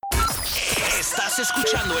Estás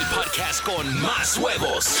escuchando el podcast con más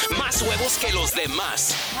huevos que los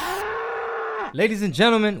demás. Ladies and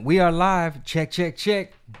gentlemen, we are live.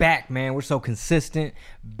 Check. Back, man. We're so consistent.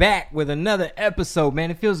 Back with another episode,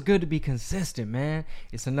 man. It feels good to be consistent, man.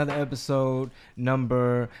 It's another episode,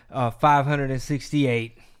 number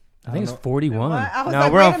 568. I think it's 41.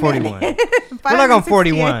 No, we're on 41. We're not on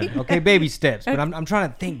 41. Okay, baby steps. But I'm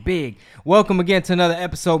trying to think big. Welcome again to another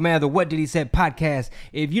episode, man, of the What Did He Say podcast.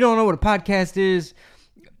 If you don't know what a podcast is,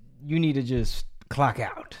 you need to just clock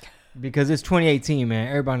out. Because it's 2018, man.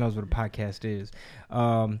 Everybody knows what a podcast is.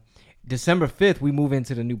 December 5th, we move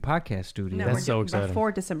into the new podcast studio. No, that's so exciting.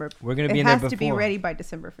 Before December. We're going to be in there before. It has to be ready by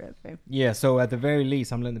December 5th, babe. Yeah, so at the very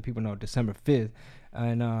least, I'm letting the people know December 5th.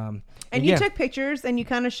 And you took pictures and you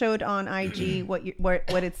kind of showed on IG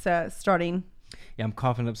what it's starting. Yeah, I'm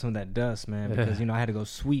coughing up some of that dust, man, because I had to go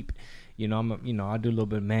sweep. I do a little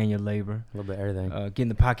bit of manual labor, a little bit of everything, getting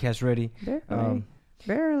the podcast ready.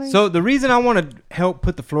 Barely. So the reason I want to help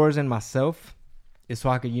put the floors in myself is so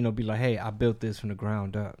I could, be like, hey, I built this from the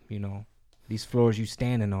ground up. These floors you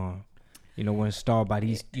standing on, were installed by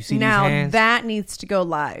these. You see now, these hands? Now that needs to go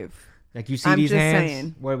live. Like you see I'm these just hands?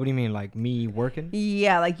 saying. What do you mean? Like me working?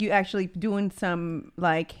 Yeah, like you actually doing some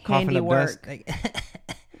like handiwork.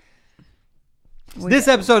 This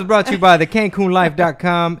episode is brought to you by the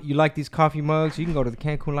CancunLife.com. You like these coffee mugs? You can go to the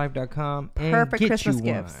CancunLife.com and perfect get Christmas you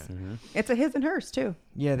gifts. one. It's a his and hers too.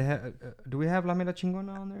 Yeah, they have, do we have La Mera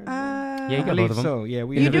Chingona on there? Yeah, you I got believe both of them. so. Yeah,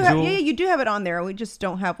 we you individual. you do have it on there. We just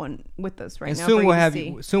don't have one with us right and now.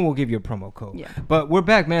 Soon we'll give you a promo code. Yeah. But we're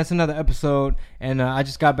back, man. It's another episode, and I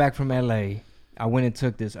just got back from LA. I went and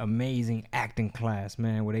took this amazing acting class,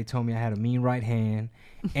 man, where they told me I had a mean right hand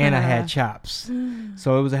and I had chops.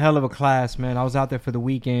 So it was a hell of a class, man. I was out there for the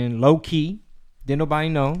weekend, low key, didn't nobody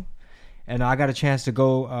know, and I got a chance to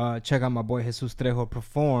go check out my boy Jesus Trejo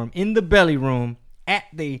perform in the Belly Room at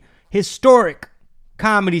the historic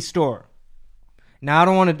Comedy Store. Now,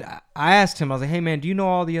 I asked him, I was like, hey, man, do you know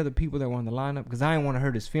all the other people that were on the lineup? Because I didn't want to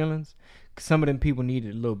hurt his feelings. Because some of them people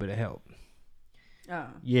needed a little bit of help. Oh.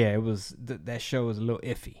 Yeah, it was, that show was a little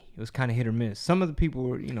iffy. It was kind of hit or miss. Some of the people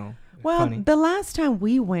were, well, funny. The last time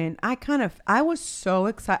we went, I was so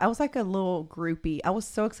excited. I was like a little groupie. I was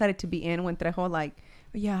so excited to be in when Trejo, like,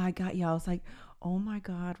 yeah, I got you. I was like, oh my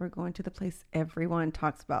God, we're going to the place everyone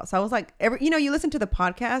talks about. So I was like, you listen to the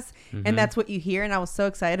podcast and that's what you hear. And I was so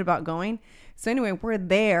excited about going. So anyway, we're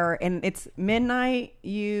there and it's midnight,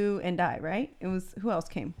 you and I, right? It was, who else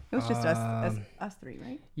came? It was just us three,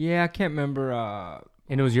 right? Yeah, I can't remember.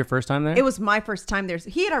 And it was your first time there? It was my first time there.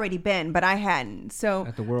 He had already been, but I hadn't. So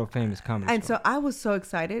at the world famous comedy and store. so I was so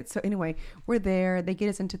excited. So anyway, we're there. They get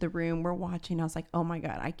us into the room. We're watching. I was like, oh my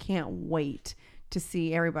God, I can't wait to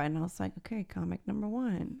see everybody. And I was like, okay, comic number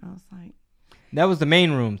one. I was like, that was the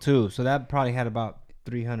main room too. So that probably had about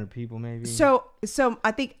 300 people maybe. So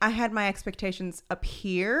I think I had my expectations up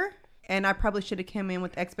here and I probably should have come in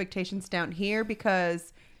with expectations down here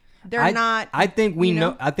because they're not. I think we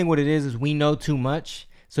know. I think what it is we know too much.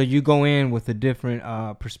 So you go in with a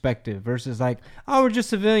different perspective versus like, oh, we're just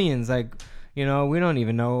civilians. Like, we don't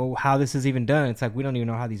even know how this is even done. It's like, we don't even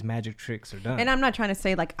know how these magic tricks are done. And I'm not trying to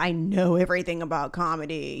say like, I know everything about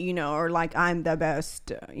comedy, or like I'm the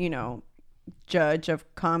best, judge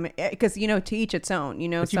of comedy. Because, to each its own,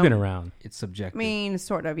 But you've been around. It's subjective. I mean,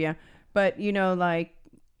 sort of, yeah. But, like,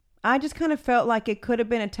 I just kind of felt like it could have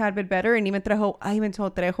been a tad bit better. And even Trejo, I even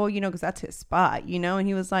told Trejo, because that's his spot, and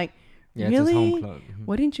he was like, yeah, really? It's his home club. Mm-hmm.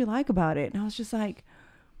 What didn't you like about it? And I was just like,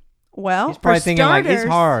 well, he's probably thinking starters, like it's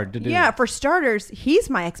hard to do. Yeah, for starters, he's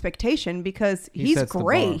my expectation because he's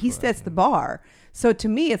great. He sets the bar. So to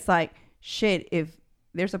me, it's like, shit, if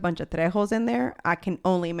there's a bunch of Trejos in there, I can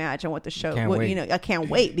only imagine what the show would, I can't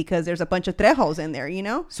wait because there's a bunch of Trejos in there,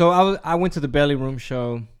 So I went to the Belly Room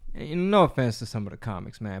show. And no offense to some of the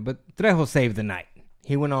comics, man, but Trejo saved the night.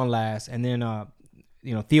 He went on last, and then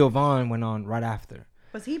Theo Von went on right after.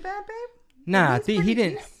 Was he bad, babe? Nah, he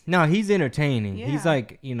didn't. No, he's entertaining. Yeah. He's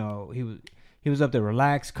like, he was up there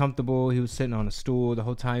relaxed, comfortable. He was sitting on a stool the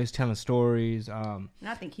whole time. He was telling stories. And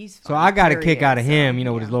I think he's so I got a kick out of him, with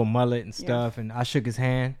yeah. his little mullet and stuff. And I shook his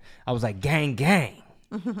hand. I was like, gang, gang.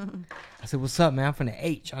 I said, what's up, man? I'm from the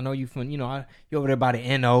H. I know you from, you over there by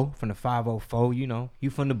the NO, from the 504, you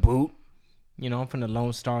from the boot. I'm from the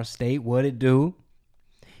Lone Star State. What it do?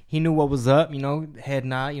 He knew what was up, head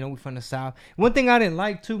nod, we from the South. One thing I didn't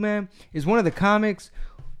like too, man, is one of the comics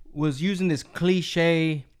was using this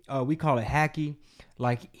cliche, we call it hacky,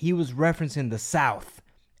 like he was referencing the South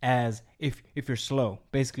as if you're slow.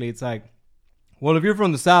 Basically, it's like, well, if you're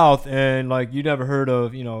from the South and like you never heard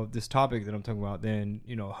of, this topic that I'm talking about, then,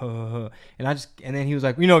 and then he was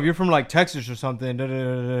like, if you're from like Texas or something,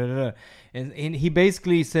 and he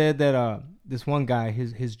basically said that this one guy,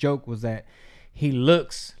 his joke was that he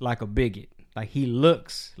looks like a bigot, like he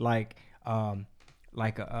looks like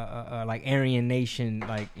like Aryan Nation,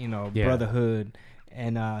 like brotherhood.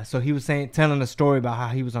 And so he was telling a story about how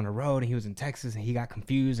he was on the road and he was in Texas and he got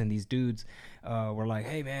confused, and these dudes were like,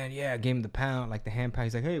 hey man, yeah, gave him the pound, like the hand pound.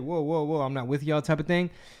 He's like, hey, whoa, I'm not with y'all type of thing.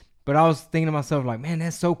 But I was thinking to myself, like, man,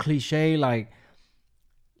 that's so cliche. Like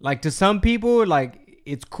to some people, like,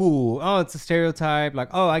 it's cool. Oh, it's a stereotype. Like,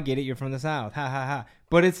 oh, I get it. You're from the South. Ha ha ha.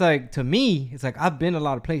 But it's like, to me, it's like I've been a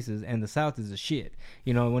lot of places and the South is a shit.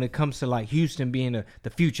 When it comes to like Houston being the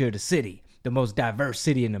future of the city, the most diverse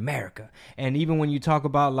city in America. And even when you talk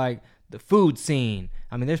about like the food scene,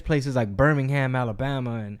 I mean, there's places like Birmingham,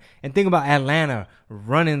 Alabama, and think about Atlanta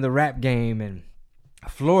running the rap game, and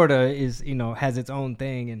Florida is, has its own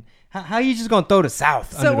thing. And how you just gonna throw the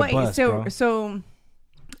South under the bus, bro? So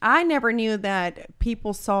I never knew that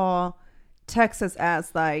people saw Texas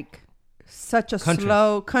as like such a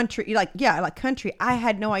slow country, like country. I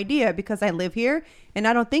had no idea because I live here and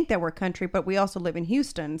I don't think that we're country, but we also live in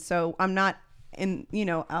Houston, so I'm not in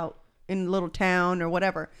out in a little town or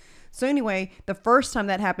whatever. So anyway, the first time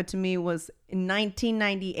that happened to me was in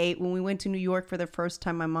 1998 when we went to New York for the first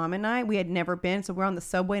time. My mom and we had never been, so we're on the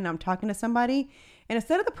subway and I'm talking to somebody, and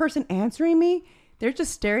instead of the person answering me, they're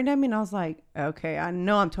just staring at me, and I was like, okay, I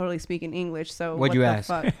know I'm totally speaking English, so what'd you ask?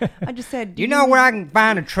 Fuck? I just said, you know where I can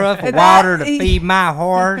find a trough of water to feed my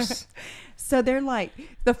horse? So they're like,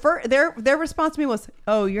 their response to me was,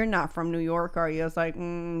 oh, you're not from New York, are you? I was like,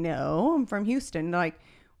 no, I'm from Houston. They're like,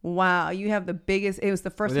 wow, you have the biggest. It was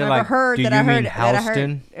the first time I ever heard that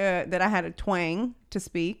I had a twang to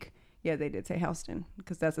speak. Yeah, they did say Houston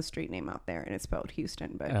because that's a street name out there and it's spelled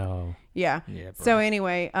Houston. But yeah. So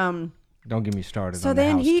anyway, don't get me started. So on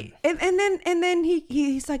then the and then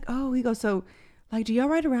he's like, oh, he goes, so like, do y'all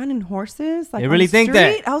ride around in horses? Like, they really think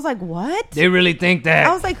that? I was like, what? They really think that?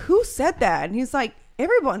 I was like, who said that? And he's like,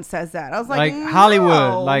 everyone says that. I was like no.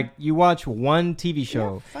 Hollywood, like you watch one TV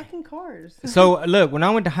show. Yeah, fucking cars. So look, when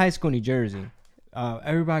I went to high school in New Jersey,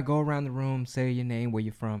 everybody go around the room, say your name, where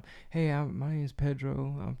you're from. Hey, my name's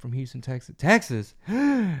Pedro. I'm from Houston, Texas. Texas?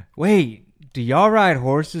 Wait, do y'all ride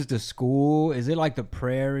horses to school? Is it like the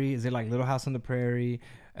prairie? Is it like Little House on the Prairie?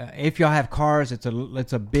 If y'all have cars, it's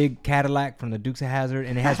a big Cadillac from the Dukes of Hazzard,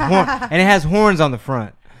 and it has horns on the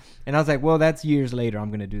front. And I was like, well, that's years later. I'm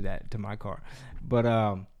gonna do that to my car. But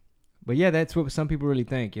yeah, that's what some people really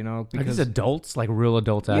think, because are these adults, like real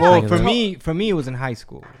adults? Well, for me, it was in high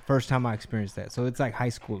school. First time I experienced that. So it's like high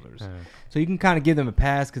schoolers. So you can kind of give them a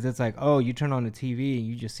pass because it's like, oh, you turn on the TV and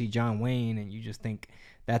you just see John Wayne and you just think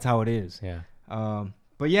that's how it is. Yeah.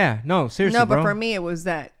 But yeah, no, seriously, no, but bro. for me, it was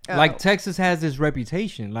that like Texas has this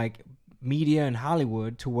reputation, like media and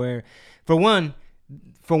Hollywood, to where, for one,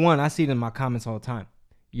 I see it in my comments all the time.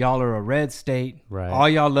 Y'all are a red state. Right. All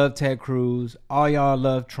y'all love Ted Cruz. All y'all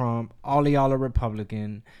love Trump. All of y'all are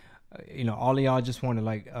Republican. All of y'all just want to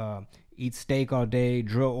like eat steak all day,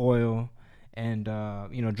 drill oil, and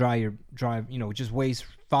drive, just waste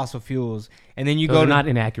fossil fuels. And then you Those go are to, not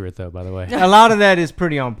inaccurate though, by the way. a lot of that is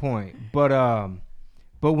pretty on point.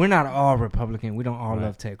 But we're not all Republican. We don't all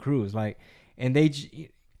love Ted Cruz. Like, and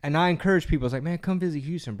I encourage people. It's like, man, come visit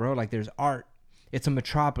Houston, bro. Like, there's art. It's a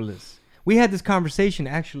metropolis. We had this conversation,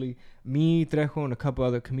 actually, me, Trejo, and a couple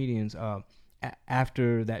other comedians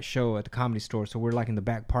after that show at the Comedy Store. So we're like in the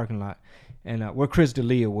back parking lot, and where Chris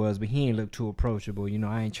D'Elia was, but he ain't look too approachable.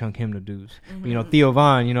 I ain't chunk him the dudes. Mm-hmm. Theo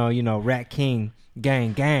Von, Rat King,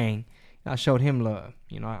 gang. I showed him love.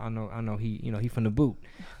 I know he from the boot,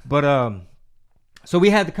 but so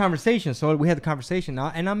we had the conversation.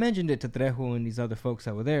 And I mentioned it to Trejo and these other folks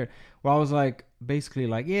that were there, where I was like, basically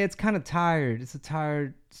like, yeah, it's kind of tired. It's a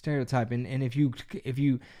tired stereotype. And if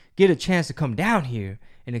you get a chance to come down here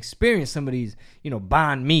and experience some of these,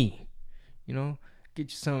 bond me, get you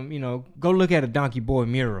some, go look at a Donkey Boy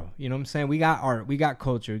mural. You know what I'm saying? We got art. We got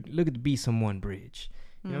culture. Look at the Be Someone Bridge.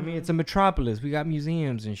 You know what I mean? It's a metropolis. We got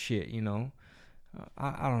museums and shit,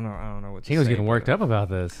 I don't know what to say. He was getting worked up about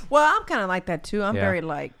this. Well, I'm kind of like that too. I'm very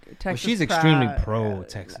like Texas. Well, she's extremely pro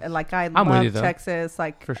Texas. Like I'm with love you, though. Texas.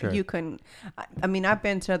 Like for sure. You can. I mean, I've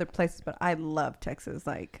been to other places, but I love Texas.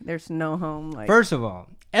 Like there's no home. Like first of all,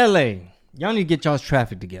 L.A. Y'all need to get y'all's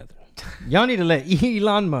traffic together. Y'all need to let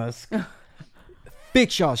Elon Musk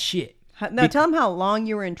fix y'all shit. No, tell him how long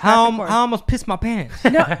you were in How traffic for. I almost pissed my pants.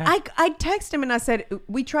 No, I texted him and I said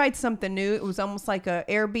we tried something new. It was almost like a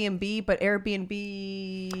Airbnb, but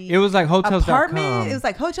Airbnb. It was like hotels.com. apartment. It was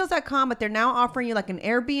like hotels.com, but they're now offering you like an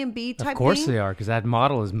Airbnb type. Of course thing. they are, because that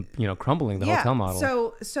model is crumbling the hotel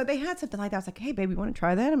model. So they had something like that. I was like, hey, baby, you want to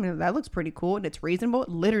try that? I mean, that looks pretty cool and it's reasonable.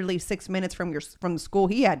 Literally 6 minutes from the school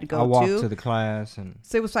he had to go I walked to. to the class and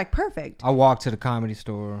So it was like perfect. I walked to the comedy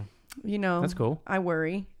store. That's cool. I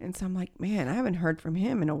worry. And so I'm like, man, I haven't heard from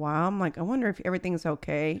him in a while. I'm like, I wonder if everything's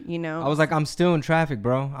okay, I was like, I'm still in traffic,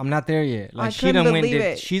 bro. I'm not there yet. Like, I she couldn't done went believe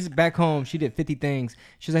did, it. she's back home. She did 50 things.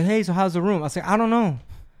 She's like, hey, so how's the room? I said, I don't know.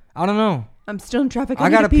 I'm still in traffic. I I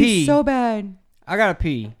gotta gotta pee pee. so bad. I gotta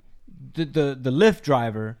pee. The Lyft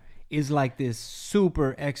driver is like this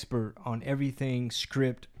super expert on everything,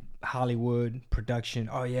 script, Hollywood, production.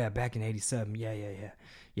 Oh yeah, back in '87.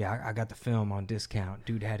 Yeah, I got the film on discount.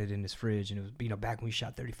 Dude had it in his fridge, and it was back when we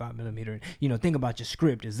shot 35 millimeter. Think about your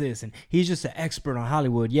script is this, and he's just an expert on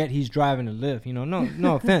Hollywood. Yet he's driving a Lyft.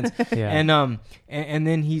 No offense. Yeah. And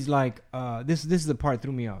then he's like, this is the part that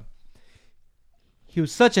threw me off. He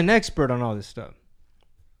was such an expert on all this stuff.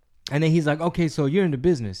 And then he's like, okay, so you're in the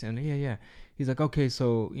business. And yeah. He's like, okay,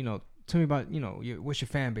 so, tell me about, what's your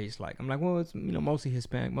fan base like? I'm like, well, it's, mostly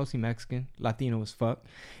Hispanic, mostly Mexican, Latino as fuck.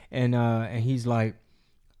 And he's like,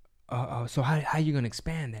 so how you going to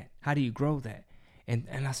expand that? How do you grow that? And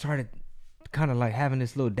I started kind of like having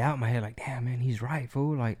this little doubt in my head, like, damn, man, he's right,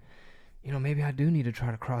 fool. Like, maybe I do need to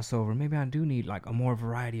try to cross over. Maybe I do need like a more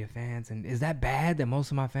variety of fans. And is that bad that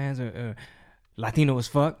most of my fans are Latino as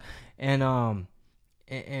fuck? But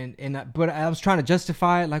I was trying to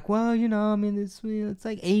justify it, like, well, it's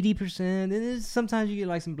like 80%. And sometimes you get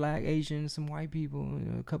like some black, Asian, some white people,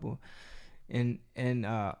 a couple, and then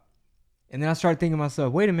I started thinking to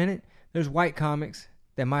myself, wait a minute, there's white comics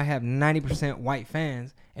that might have 90% white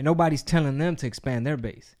fans, and nobody's telling them to expand their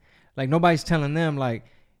base. Like nobody's telling them, like,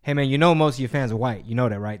 hey man, most of your fans are white. You know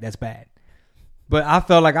that, right? That's bad. But I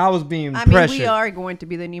felt like I was being pressured. We are going to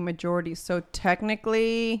be the new majority, so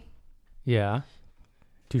technically, Yeah.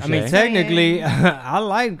 Touché. I mean, technically, I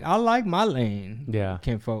like my lane. Yeah.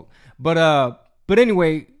 Kinfolk. But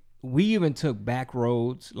anyway, we even took back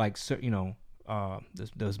roads, like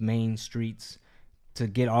those main streets to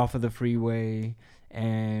get off of the freeway,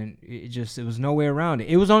 and it was no way around it.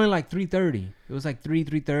 It was only like 3:30. It was like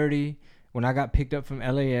 3:30 when I got picked up from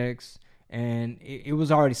LAX, and it was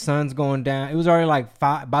already sun's going down. It was already like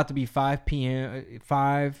about to be 5 p.m.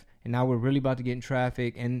 5. And now we're really about to get in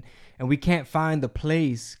traffic, and we can't find the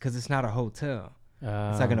place because it's not a hotel.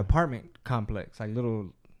 It's like an apartment complex, like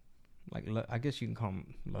little, like I guess you can call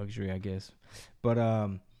them luxury, I guess, but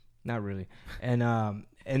not really. And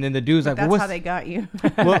then the dude's like, that's well, how they got you.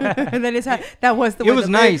 Well, that was the way it was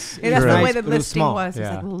nice. That's the Nice, way the but it was listing small. was. It was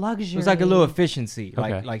Yeah. like luxury. It was like a little efficiency,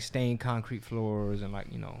 Okay. like stained concrete floors and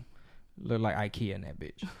look like IKEA in that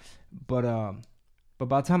bitch. But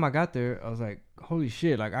by the time I got there, I was like, holy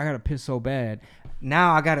shit, like I gotta piss so bad.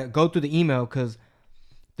 Now I gotta go through the email because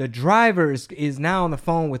the driver is now on the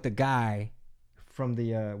phone with the guy from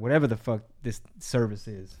the whatever the fuck this service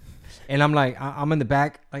is. And I'm like, I'm in the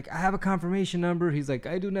back, like, I have a confirmation number. He's like,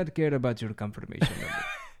 I do not care about your confirmation number.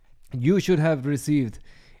 You should have received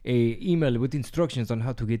a email with instructions on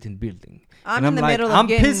how to get in building. I'm and in the like, middle of I'm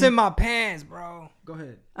getting- pissing my pants, bro. Go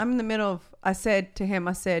ahead. I'm in the middle of. I said to him,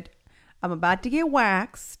 I'm about to get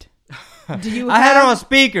waxed. Do you? I had it on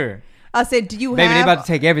speaker. I said, do you Baby, they have? about to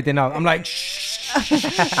take everything off. I'm like, shh.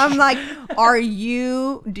 I'm like,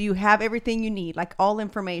 do you have everything you need? Like all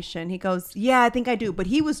information? He goes, yeah, I think I do. But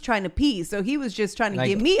he was trying to pee. So he was just trying to Like,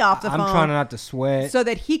 get me off the phone. I'm trying not to sweat. so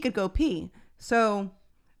that he could go pee. So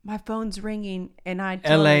my phone's ringing and I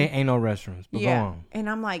told LA him, ain't no restrooms. But go on. And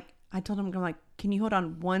I'm like, I told him, I'm like, can you hold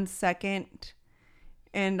on 1 second?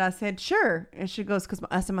 And I said, sure. And she goes, because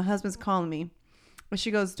I said, my husband's calling me. And she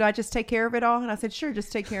goes, do I just take care of it all? And I said, sure,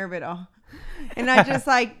 just take care of it all. And I just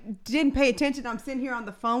like didn't pay attention. I'm sitting here on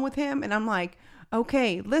the phone with him and I'm like,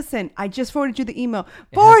 okay, listen, I just forwarded you the email.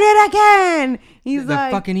 Forward it again. He's The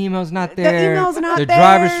like, fucking email's not the there. email's not the there.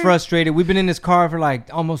 driver's frustrated. We've been in this car for like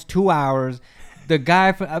almost 2 hours. The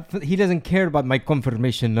guy, he doesn't care about my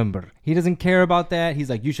confirmation number. He doesn't care about that. He's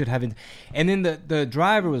like, you should have it. And then the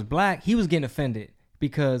driver was black. He was getting offended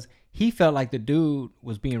because he felt like the dude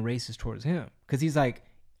was being racist towards him. Because he's like,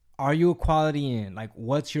 are you a Quality Inn? Like,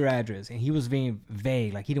 what's your address? And he was being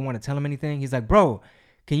vague. Like, he didn't want to tell him anything. He's like, bro,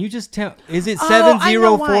 can you just tell? Is it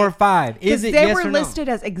 7045? Is it they yes were or no? listed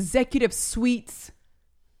as executive suites.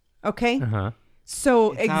 Okay. Uh-huh.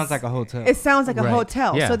 So It sounds like a hotel. It sounds like a Right.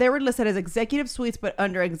 hotel. Yeah. So they were listed as executive suites, but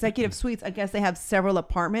under executive suites, I guess they have several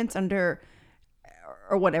apartments under,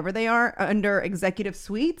 or whatever they are under executive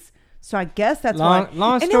suites. So I guess that's long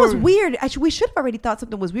why. And story. it was weird. Actually, we should have already thought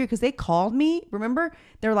something was weird because they called me. Remember,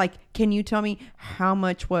 they're like, "Can you tell me how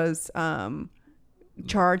much was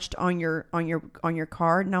charged on your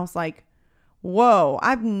card?" And I was like, "Whoa!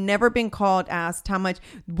 I've never been called, asked how much.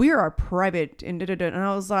 We are private." And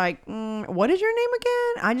I was like, "What is your name again?"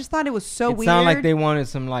 I just thought it was so weird. It sounded like they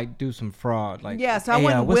wanted do some fraud. Like, yeah, so I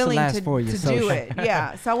wasn't willing to social? do it.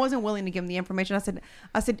 Yeah, so I wasn't willing to give them the information.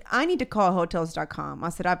 I said, I need to call hotels.com. I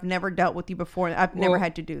said, I've never dealt with you before. I've never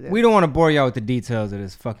had to do this. We don't want to bore y'all with the details of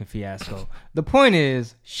this fucking fiasco. The point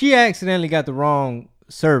is, she accidentally got the wrong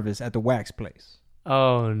service at the wax place.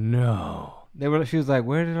 Oh no. She was like,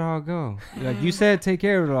 "Where did it all go?" Like, you said, take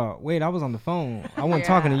care of it all. Wait, I was on the phone. I wasn't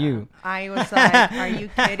talking to you. I was like, "Are you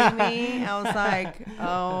kidding me?" I was like,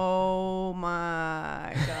 "Oh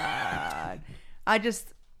my God!" I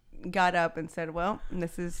just got up and said, "Well,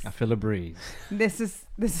 this is." I feel a breeze. This is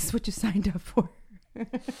what you signed up for.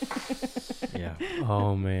 Yeah.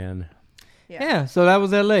 Oh man. Yeah. So that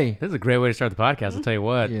was LA. This is a great way to start the podcast. I'll tell you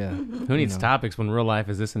what. Yeah. Who needs topics when real life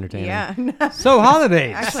is this entertaining? Yeah. So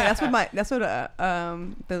holidays. Actually, that's what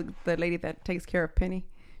the lady that takes care of Penny.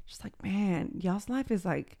 She's like, "Man, y'all's life is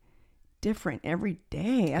like different every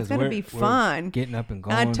day. That's gotta be fun. Getting up and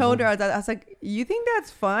going." And I told her, I was like, "You think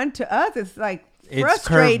that's fun? To us, it's like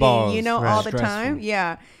frustrating, all the time."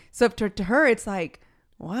 Yeah. So to her, it's like,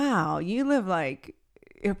 wow, you live like.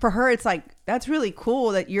 For her, it's like, that's really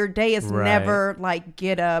cool that your day is never like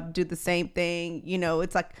get up, do the same thing.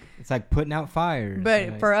 It's like putting out fires.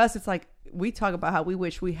 But for us, it's like we talk about how we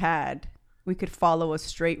wish we could follow a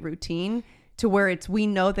straight routine to where we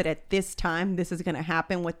know that at this time this is going to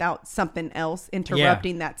happen without something else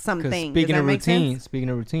interrupting that something. Speaking of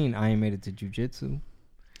routine, I ain't made it to jiu-jitsu.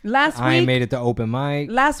 I ain't made it to open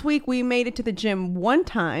mic. Last week we made it to the gym one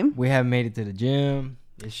time. We haven't made it to the gym.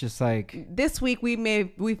 It's just like this week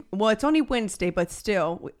it's only Wednesday, but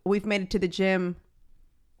still we've made it to the gym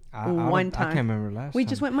one time. I can't remember last. We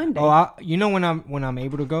just went Monday. Oh, when I'm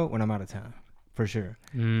able to go, when I'm out of town, for sure.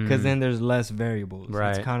 Because then there's less variables.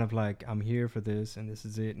 Right. It's kind of like I'm here for this, and this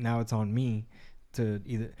is it. Now it's on me to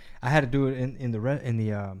either. I had to do it in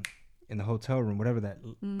the hotel room, whatever that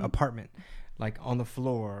apartment, like on the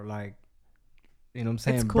floor, like. You know what I'm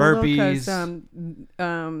saying? It's cool burpees.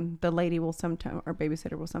 Because the lady will sometimes, or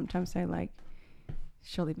babysitter will sometimes say, like,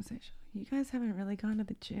 she'll even say, "You guys haven't really gone to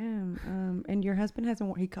the gym, and your husband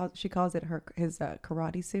hasn't." She calls it his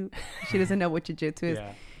karate suit. She doesn't know what jiu-jitsu is.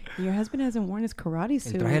 Yeah. Your husband hasn't worn his karate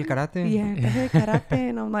suit. El traje el karate. Yeah, el traje el karate,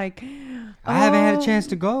 and I'm like, I haven't had a chance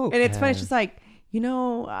to go. And it's funny. She's like,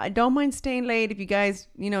 I don't mind staying late if you guys,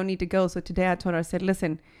 need to go. So today I told her, I said,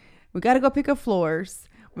 listen, we got to go pick up floors.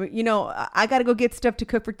 I got to go get stuff to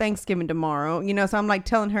cook for Thanksgiving tomorrow. So I'm like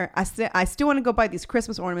telling her, I still want to go buy these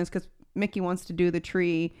Christmas ornaments because Mickey wants to do the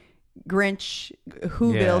tree Grinch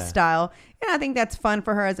Whoville style. And I think that's fun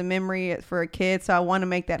for her as a memory for a kid. So I want to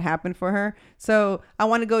make that happen for her. So I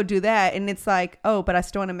want to go do that. And it's like, but I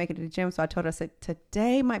still want to make it to the gym. So I told her, I said,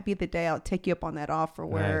 today might be the day I'll take you up on that offer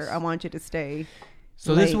where I want you to stay.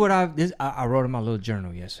 So late. This is what I wrote in my little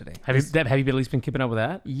journal yesterday. Have you at least been keeping up with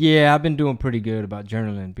that? Yeah, I've been doing pretty good about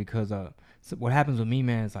journaling because so what happens with me,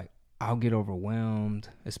 man, is like I'll get overwhelmed,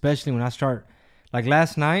 especially when I start. Like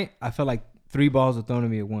last night, I felt like 3 balls were thrown at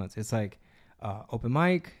me at once. It's like open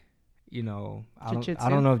mic, I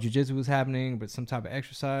don't know if jiu-jitsu was happening, but some type of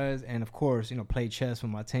exercise, and of course, play chess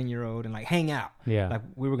with my 10-year-old and like hang out. Yeah, like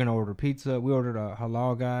we were gonna order pizza. We ordered a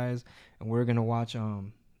halal guys, and we were gonna watch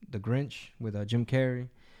The Grinch with Jim Carrey,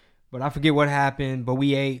 but I forget what happened. But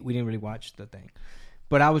we ate. We didn't really watch the thing.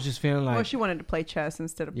 But I was just feeling like, she wanted to play chess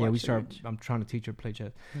instead of I'm trying to teach her to play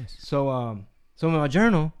chess. Nice. So in my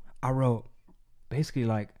journal, I wrote basically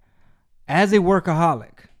like, as a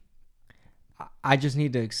workaholic, I just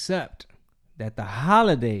need to accept that the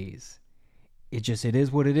holidays, it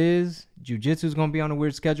is what it is. Jiu-jitsu is gonna be on a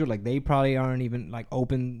weird schedule. Like they probably aren't even like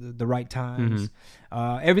open the right times.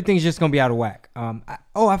 Everything's just gonna be out of whack.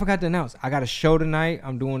 I forgot to announce. I got a show tonight.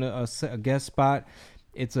 I'm doing a guest spot.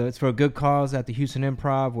 It's for a good cause at the Houston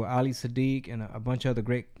Improv with Ali Sadiq and a bunch of other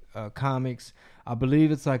great comics. I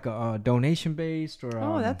believe it's like a donation based or.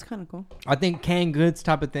 That's kind of cool. I think canned goods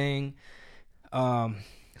type of thing.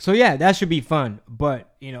 So yeah, that should be fun.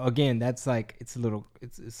 But again, that's like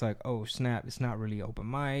it's like, oh snap, it's not really open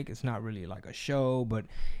mic, it's not really like a show, but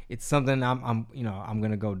it's something I'm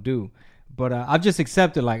gonna go do. But I've just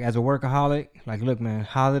accepted, like as a workaholic, like look, man,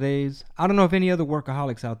 holidays. I don't know if any other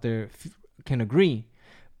workaholics out there can agree.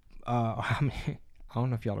 I don't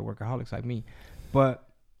know if y'all are workaholics like me, but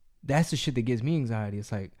that's the shit that gives me anxiety.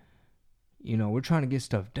 It's like, we're trying to get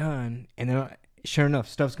stuff done, and then sure enough,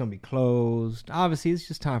 stuff's gonna be closed. Obviously, it's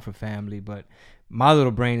just time for family. But my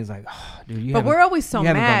little brain is like, oh, dude. But we're always so you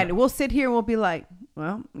haven't mad. gone- We'll sit here and we'll be like,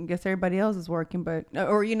 well, I guess everybody else is working, but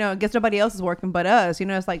or I guess nobody else is working but us.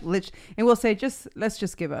 It's like and we'll say let's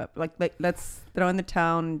just give up. Like let's throw in the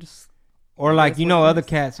towel and just. Or like, That's what it other is.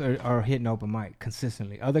 cats are hitting open mic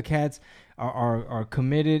consistently. Other cats are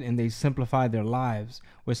committed and they simplify their lives.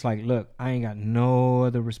 Where it's like, look, I ain't got no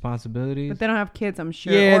other responsibilities. But they don't have kids, I'm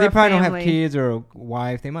sure. Yeah, or they a probably don't family. have kids or a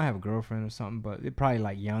wife. They might have a girlfriend or something, but they're probably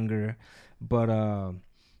like younger. But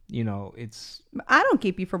it's I don't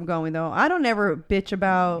keep you from going though. I don't ever bitch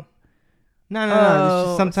about. no. It's just,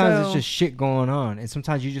 Oh, sometimes so- it's just shit going on, and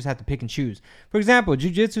sometimes you just have to pick and choose. For example,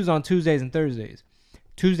 jiu-jitsu's on Tuesdays and Thursdays.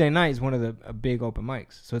 Tuesday night is one of the big open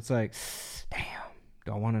mics, so it's like, damn,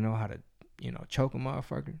 do I want to know how to choke a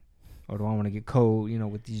motherfucker, or do I want to get cold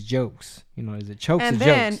with these jokes? Is it chokes And or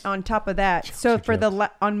then jokes? on top of that, so or for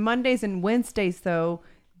jokes. on Mondays and Wednesdays though,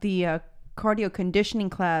 the cardio conditioning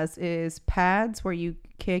class is pads where you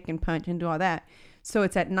kick and punch and do all that. So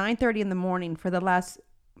it's at 9:30 in the morning for the last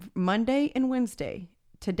Monday and Wednesday.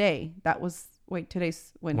 Today's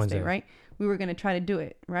Wednesday, right? We were going to try to do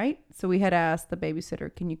it, right? So we had asked the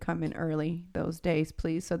babysitter, can you come in early those days,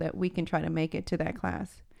 please, so that we can try to make it to that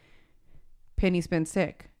class. Penny's been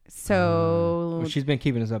sick. So Well, she's been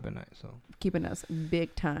keeping us up at night, so keeping us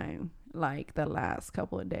big time like the last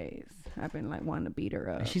couple of days. I've been like wanting to beat her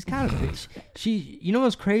up. she's kind of big. She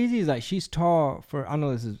what's crazy is like she's tall for. I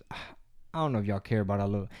know this is. I don't know if y'all care about our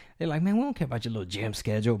little. They're like, man, we don't care about your little gym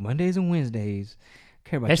schedule, Mondays and Wednesdays.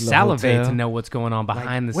 Care about They your little salivate hotel. to know what's going on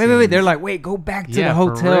behind the Wait. scenes. They're like, wait, go back to the Yeah,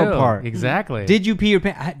 for hotel real. part. Exactly. Did you pee your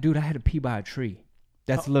pants? Dude, I had to pee by a tree.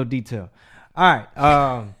 That's a little detail. All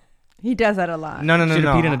right. He does that a lot. No. Should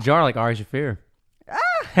have peed in a jar like Ari Shafir.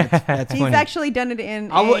 That's He's funny. actually done it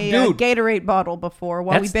in I would- a dude. Gatorade bottle before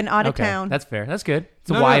while we've been out of okay, town. That's fair. That's good. It's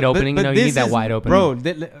a No, wide but- opening. but You this need that is- wide opening.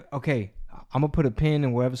 Bro, okay. I'm going to put a pin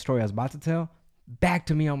in whatever story I was about to tell. Back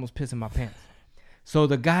to me almost pissing my pants. So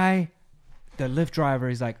the guy, the Lyft driver,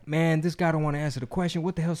 is like, man, this guy don't want to answer the question.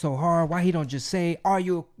 What the hell so hard? Why he don't just say,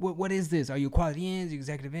 what is this? Are you a quality in? You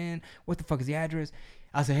executive in? What the fuck is the address?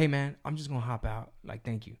 I said, hey, man, I'm just going to hop out. Like,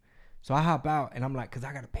 thank you. So I hop out, and I'm like, because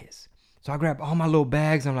I got to piss. So I grab all my little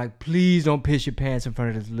bags. I'm like, please don't piss your pants in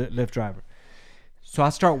front of this Lyft driver. So I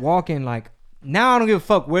start walking like, now I don't give a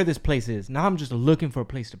fuck where this place is. Now I'm just looking for a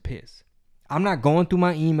place to piss. I'm not going through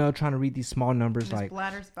my email trying to read these small numbers. His Like,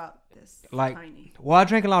 bladder's about this like, tiny. well, I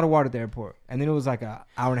drank a lot of water at the airport, and then it was like an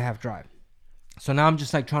hour and a half drive. So now I'm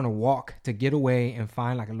just like trying to walk to get away and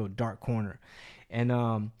find like a little dark corner, and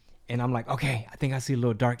I'm like, okay, I think I see a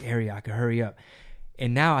little dark area. I can hurry up,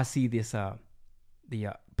 and now I see this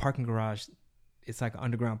the parking garage. It's like an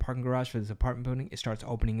underground parking garage for this apartment building. It starts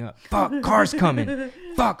opening up. Fuck, car's coming.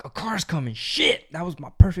 Fuck, a car's coming. Shit, that was my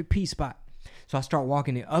perfect pee spot. So I start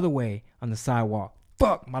walking the other way on the sidewalk.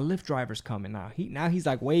 Fuck, my Lyft driver's coming now. He's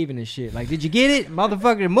like waving and shit. Like, did you get it?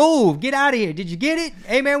 Motherfucker, move. Get out of here. Did you get it?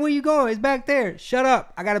 Hey, man, where you going? It's back there. Shut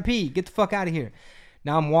up. I got to pee. Get the fuck out of here.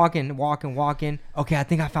 Now I'm walking. Okay, I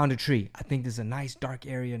think I found a tree. I think there's a nice dark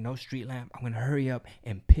area, no street lamp. I'm going to hurry up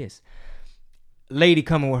and piss. Lady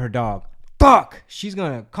coming with her dog. Fuck. She's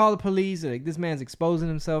going to call the police. Like, this man's exposing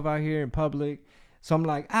himself out here in public. So I'm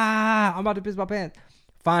like, I'm about to piss my pants.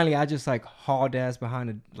 Finally, I just like hauled ass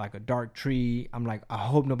behind a dark tree. I'm like, I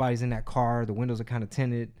hope nobody's in that car. The windows are kind of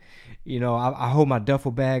tinted. I hold my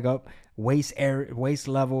duffel bag up waist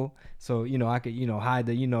level, so I could hide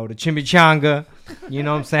the the chimichanga. You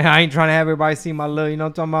know what I'm saying? I ain't trying to have everybody see my little. You know what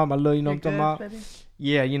I'm talking about? My little. You know what I'm talking about?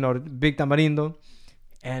 Yeah, the big tamarindo.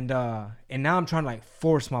 And now I'm trying to like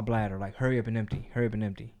force my bladder, like hurry up and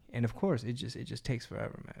empty. And of course, it just takes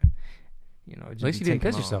forever, man. It just At least you be didn't taking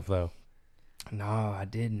piss long. yourself though. No, I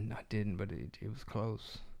didn't, but it was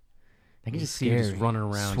close. I can was just see you just scary. running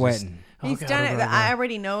around, Sweating. He's God, done oh, it. God, I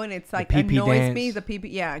already know, and it's like pee-pee annoys me. dance. The pee,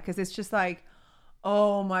 yeah, because it's just like,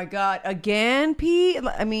 oh my god, again pee.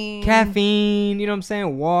 I mean, Caffeine, you know what I'm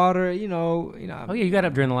saying? Water, Oh yeah, you got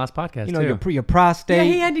up during the last podcast too. your prostate. Yeah,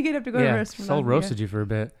 he had to get up to go to the Yeah, restroom. Soul roasted you for a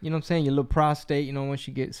bit. You know what I'm saying? Your little prostate, once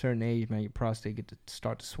you get a certain age, man, your prostate get to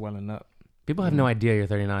start to swelling up. People have no idea you're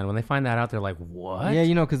 39. When they find that out, they're like, "What?" Yeah,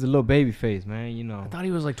 because the little baby face, man, I thought he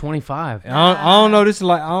was like 25. I don't know. This is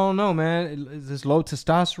like, I don't know, man. Is this low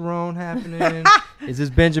testosterone happening? Is this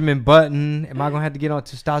Benjamin Button? Am I going to have to get on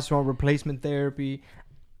testosterone replacement therapy?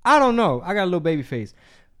 I don't know. I got a little baby face.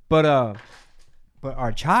 But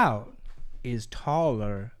our child is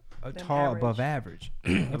taller, tall above average,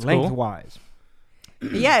 cool. lengthwise.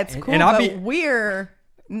 Yeah, it's And- cool, and I'll but be- we're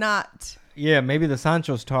not Yeah, maybe the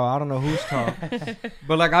Sancho's tall. I don't know who's tall.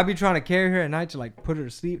 But like I'll be trying to carry her at night to like put her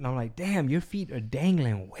to sleep, and I'm like, damn, your feet are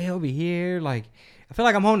dangling way over here. Like I feel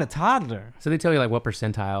like I'm holding a toddler. So they tell you like what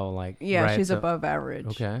percentile, like Yeah, right? she's So- above average.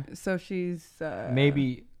 Okay. So she's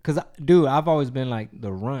Maybe because dude, I've always been like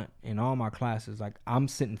the runt in all my classes. Like I'm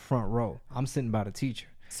sitting front row. I'm sitting by the teacher.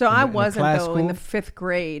 So In I the- in the wasn't class though in the school? 5th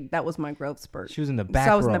grade. That was my growth spurt. She was in the back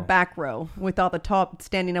So I was row. in the back row with all the top,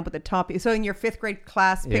 standing up with the top. So in your 5th grade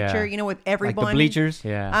class Yeah. picture, you know, with like everyone. the bleachers.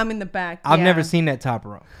 Yeah. I'm in the back. I've yeah. never seen that top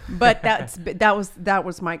row. But that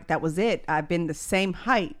was it. I've been the same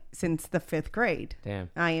height since the 5th grade. Damn.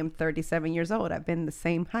 I am 37 years old. I've been the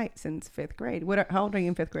same height since 5th grade. How old are you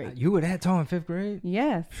in 5th grade? You were that tall in 5th grade?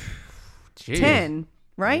 Yes. Jeez. 10,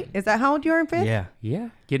 right? Is that how old you are in 5th? Yeah. Yeah.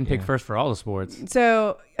 Getting picked first for all the sports.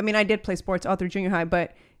 So, I mean, I did play sports all through junior high,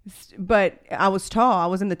 but I was tall. I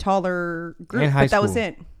was in the taller group, In high but that was school.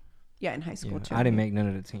 it. Yeah, in high school Yeah, too. I didn't make none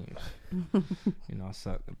of the teams. You know, I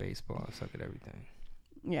suck at baseball. I suck at everything.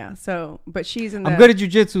 Yeah. So, but she's in the. I'm good at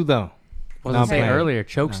jujitsu though. Well, No, I I'm was saying playing. earlier,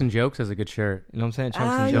 Chokes and Jokes is a good shirt. You know what I'm saying? Chokes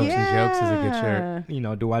Ah, and jokes. Jokes and Jokes is a good shirt. You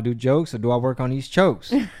know, do I do jokes or do I work on these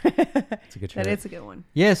chokes? It's a good shirt. That is a good one.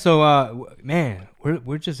 Yeah. So, man,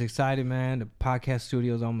 we're just excited, man. The podcast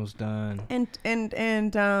studio's almost done. And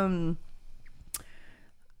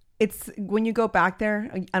it's when you go back there.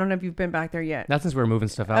 I don't know if you've been back there yet. Not since we were moving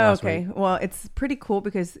stuff out Oh, last okay. week. Well, it's pretty cool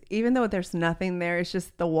because even though there's nothing there, it's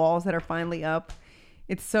just the walls that are finally up.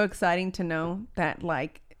 It's so exciting to know that,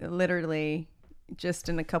 like, literally just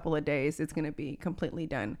in a couple of days, it's going to be completely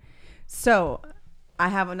done. So I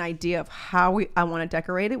have an idea of how I want to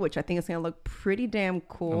decorate it, which I think is going to look pretty damn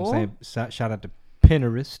cool. I'm saying shout out to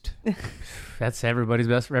Pinterest. That's every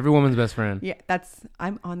woman's best friend. Yeah,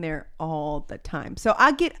 I'm on there all the time. So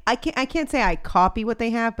I can't say I copy what they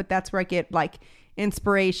have, but that's where I get like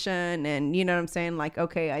inspiration and you know what I'm saying? Like,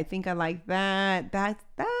 okay, I think I like that. That's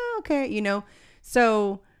okay, you know.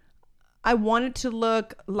 So I want it to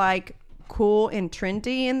look like cool and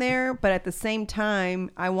trendy in there, but at the same time,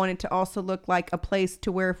 I want it to also look like a place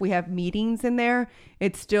to where if we have meetings in there,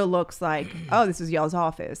 it still looks like, oh, this is y'all's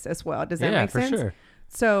office as well. Does that Yeah, make for sense? sure.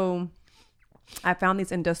 So I found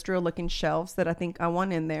these industrial looking shelves that I think I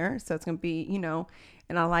want in there. So it's going to be, you know,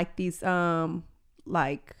 and I like these,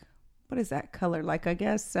 like, what is that color? Like, I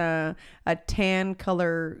guess, a tan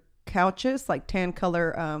color couches, like tan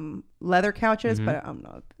color, leather couches, but I don't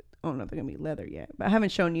know if they're going to be leather yet, but I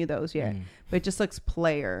haven't shown you those yet, but it just looks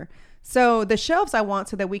player. So the shelves I want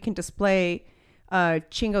so that we can display,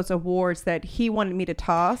 Chingo's awards that he wanted me to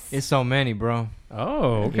toss. It's so many, bro.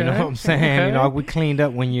 Oh, okay. You know what I'm saying? Okay. You know, we cleaned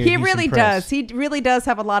up when you. He really does. He really does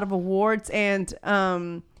have a lot of awards. And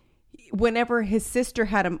whenever his sister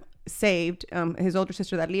had him saved, his older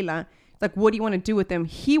sister, Dalila, like, what do you want to do with them?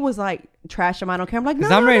 He was like, trash him. I don't care. I'm like, no,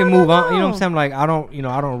 Because I'm ready to move on. You know what I'm no. saying? Like, I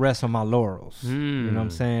don't rest on my laurels. You know what I'm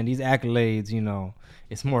saying? These accolades, you know,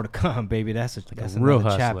 it's more to come, baby. That's a another real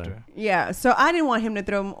hustler. chapter. Yeah. So I didn't want him to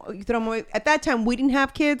throw him away. At that time, we didn't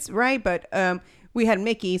have kids, right? But we had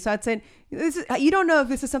Mickey. So I said, you don't know if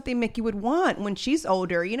this is something Mickey would want when she's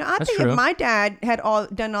older. You know, I That's think true. if my dad had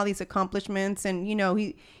done all these accomplishments and, you know,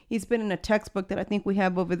 he's been in a textbook that I think we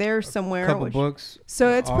have over there somewhere. Couple which- books. So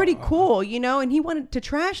it's pretty cool, you know, and he wanted to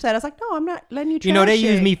trash that. I was like, no, I'm not letting you trash You know, they it.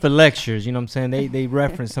 use me for lectures. You know what I'm saying? They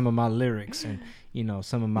reference some of my lyrics and, you know,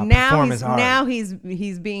 some of my Now performance art.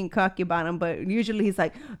 he's being cocky about him, but usually he's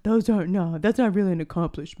like, that's not really an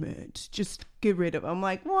accomplishment. Just get rid of him. I'm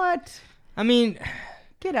like, what? I mean,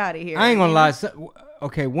 Get out of here. I ain't gonna you lie. know? So,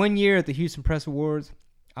 okay, one year at the Houston Press Awards,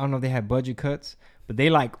 I don't know if they had budget cuts, but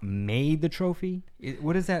they like made the trophy.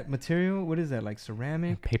 What is that material? What is that, like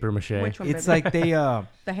ceramic? Paper mache. Which one? It's baby? like they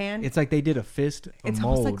the hand. it's like they did a fist, It's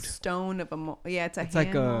mold. almost like stone of a mold. Yeah, it's a It's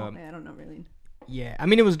hand like mold. I don't know really. Yeah, I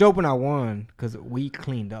mean it was dope when I won because we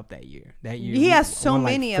cleaned up that year. That year, He we has so won,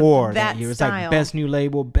 like, many of 4 that year. It's style. like best new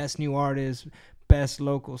label, best new artist, best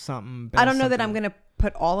local something. Best I don't know that I'm something. gonna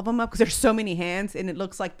put all of them up because there's so many hands and it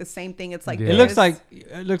looks like the same thing. It's like Yeah. It looks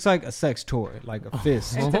this. like a sex toy, like a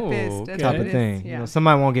fist It's a Oh, fist. okay. That's type what of it is. thing. Yeah. You know,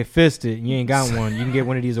 somebody won't get fisted, and you ain't got one. You can get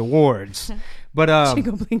one of these awards. But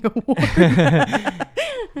Chingo Bling Award.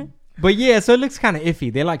 but yeah, so it looks kind of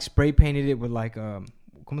iffy. They like spray painted it with like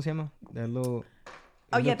 ¿cómo se llama? That little.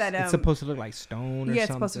 Oh, it yeah, looks- that, it's supposed to look like stone or Yeah, it's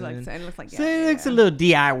something. supposed to look. It looks like. So Yeah, it looks yeah. a little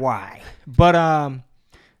DIY.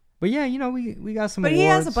 But yeah, you know, we got some But awards. he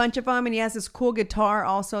has a bunch of them, and he has this cool guitar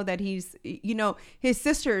also that he's, you know, his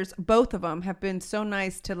sisters, both of them have been so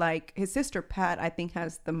nice to like. His sister Pat, I think,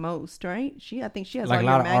 has the most, right? I think she has like all a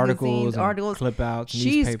lot your of magazines, articles, clip outs.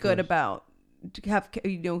 She's good about to have,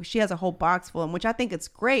 you know, she has a whole box full of them, which I think it's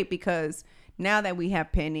great because now that we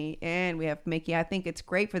have Penny and we have Mickey, I think it's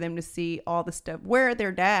great for them to see all the stuff where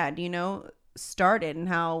their dad, started and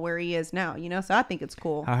where he is now, so I think it's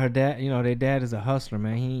cool. How her dad, their dad is a hustler,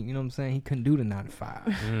 man. He, you know what I'm saying? He couldn't do the 9 to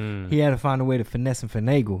 5. He had to find a way to finesse and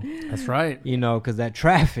finagle. That's right. Because that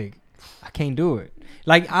traffic, I can't do it.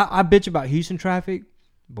 Like, I bitch about Houston traffic,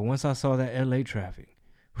 but once I saw that LA traffic,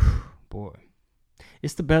 boy,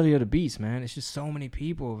 it's the belly of the beast, man. It's just so many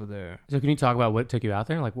people over there. So can you talk about what took you out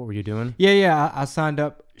there? Like, what were you doing? Yeah. I signed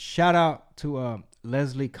up. Shout out to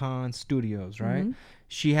Leslie Kahn Studios, right? Mm-hmm.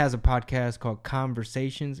 She has a podcast called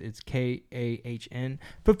Conversations. It's KAHN.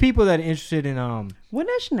 For people that are interested in what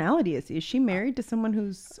nationality is he? Is she married to someone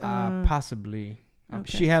who's possibly?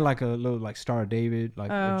 Okay. She had like a little like Star of David,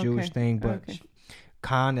 like a Jewish thing, but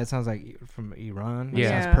Khan, that sounds like from Iran. Yeah,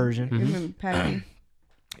 that sounds Persian. Mm-hmm.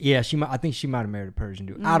 Yeah, I think she might have married a Persian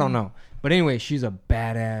dude. I don't know, but anyway, she's a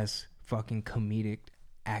badass fucking comedic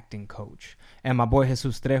acting coach. And my boy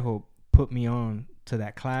Jesus Trejo put me on to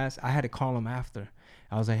that class. I had to call him after.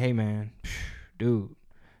 I was like, hey, man, dude,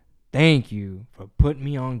 thank you for putting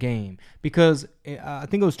me on game. Because I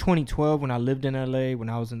think it was 2012 when I lived in L.A., when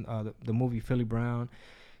I was in the movie Philly Brown.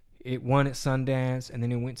 It won at Sundance, and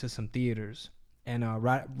then it went to some theaters. And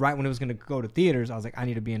right when it was going to go to theaters, I was like, I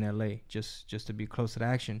need to be in L.A. just to be close to the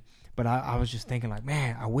action. But I was just thinking like,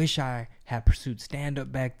 man, I wish I had pursued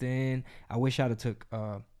stand-up back then. I wish I'd have took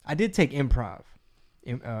I did take improvisational.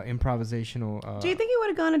 Do you think it would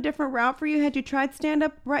have gone a different route for you had you tried stand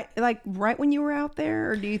up right when you were out there,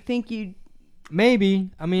 or do you think you? Maybe.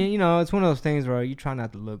 I mean, it's one of those things where you try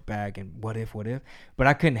not to look back and what if, but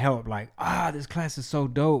I couldn't help this class is so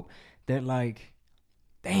dope that like,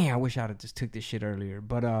 dang, I wish I'd have just took this shit earlier.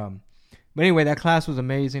 But anyway, that class was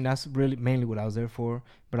amazing. That's really mainly what I was there for.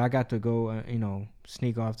 But I got to go,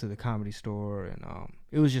 sneak off to the Comedy Store, and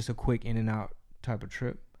it was just a quick in and out type of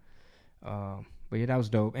trip. But yeah, that was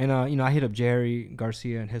dope. And, I hit up Jerry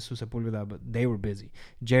Garcia and Jesus Sepulveda, but they were busy.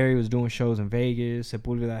 Jerry was doing shows in Vegas.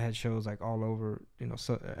 Sepulveda had shows like all over, LA.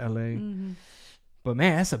 Mm-hmm. But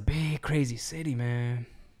man, that's a big, crazy city, man.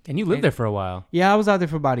 And you lived there for a while. Yeah, I was out there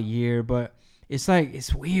for about a year, but it's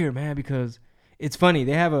weird, man, because it's funny.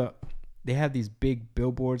 They have these big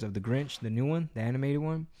billboards of the Grinch, the new one, the animated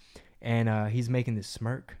one. And he's making this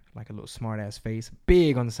smirk, like a little smart ass face,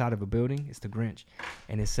 big on the side of a building. It's the Grinch.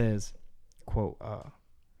 And it says, quote,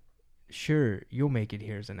 sure, you'll make it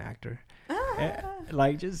here as an actor.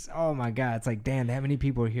 Like, just, oh my God, it's like, damn, that many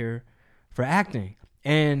people are here for acting.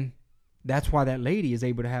 And that's why that lady is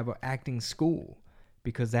able to have an acting school,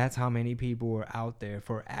 because that's how many people are out there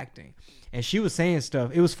for acting. And she was saying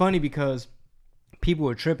stuff. It was funny because people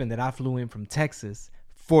were tripping that I flew in from Texas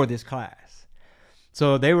for this class.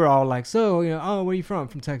 So they were all like, so, oh, where you from?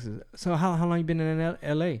 From Texas. So how long you been in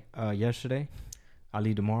LA? Yesterday. I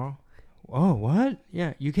leave tomorrow. Oh, what?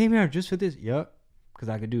 Yeah, you came here just for this? Yup, because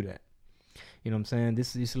I could do that. You know what I'm saying?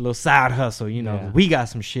 This is a little side hustle, Yeah. We got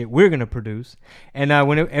some shit we're going to produce. And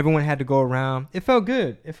when everyone had to go around, it felt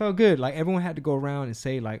good. Like, everyone had to go around and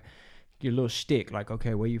say, like, your little shtick. Like,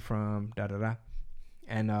 okay, where you from? Da-da-da.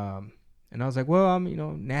 And I was like, well,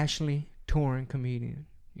 I'm, nationally touring comedian,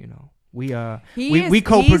 We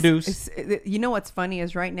co-produce. You know what's funny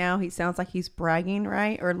is right now he sounds like he's bragging,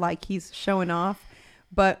 right? Or like he's showing off.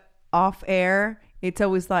 But off air, it's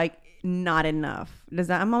always like not enough.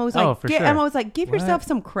 I'm always like, I'm always like, give yourself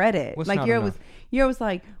some credit. What's like you're always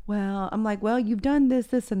like, well, I'm like, well, you've done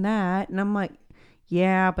this, and that, and I'm like,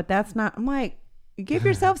 yeah, but that's not. I'm like, give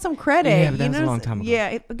yourself some credit. Yeah, but that was a long time ago.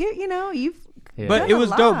 Yeah, you've. Yeah. But it was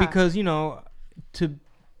dope because to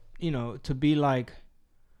be like,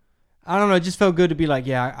 I don't know, it just felt good to be like,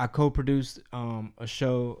 yeah, I co-produced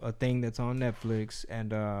a thing that's on Netflix,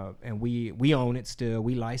 and we own it still.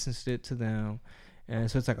 We licensed it to them. And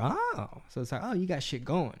so it's like, oh, you got shit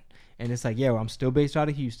going. And it's like, yeah, well, I'm still based out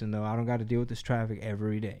of Houston, though. I don't got to deal with this traffic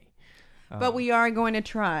every day. But we are going to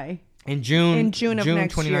try. In June of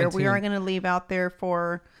next year, we are going to leave out there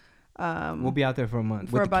for... we'll be out there for a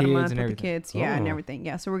month. For with about the kids a month and with everything. the kids, yeah, and everything.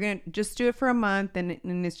 Yeah, so we're going to just do it for a month, and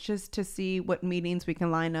it's just to see what meetings we can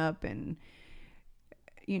line up and...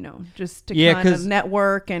 just to kind of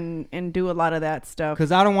network and do a lot of that stuff.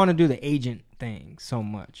 Because I don't want to do the agent thing so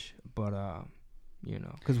much, but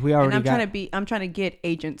because we already. And I'm trying to get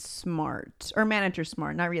agent smart or manager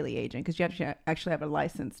smart, not really agent, because you have to actually have a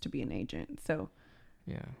license to be an agent. So.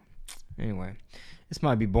 Yeah. Anyway, this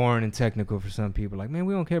might be boring and technical for some people. Like, man,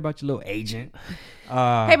 we don't care about your little agent.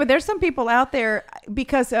 Hey, but there's some people out there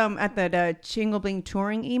because at the Jingle Bling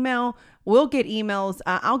touring email, we'll get emails.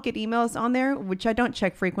 I'll get emails on there, which I don't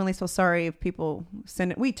check frequently. So sorry if people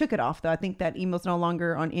send it. We took it off though. I think that email's no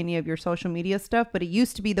longer on any of your social media stuff, but it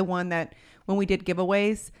used to be the one that when we did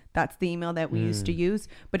giveaways, that's the email that we used to use.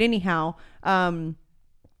 But anyhow,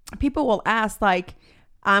 people will ask like,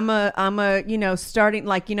 I'm a starting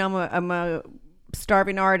like, I'm a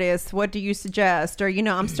starving artist. What do you suggest? Or,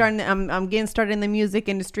 I'm getting started in the music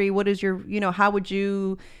industry. What is your, how would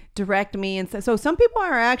you direct me? And so some people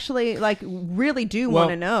are actually like really do want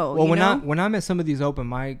to know. Well, when I'm at some of these open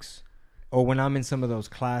mics or when I'm in some of those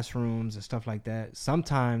classrooms and stuff like that,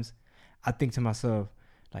 sometimes I think to myself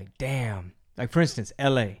like, damn, like for instance,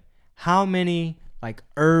 LA, how many like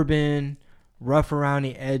urban, rough around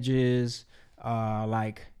the edges,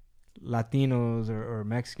 like Latinos or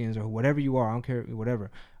Mexicans or whatever you are, I don't care,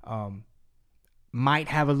 whatever, might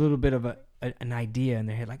have a little bit of an idea in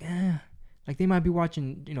their head, like they might be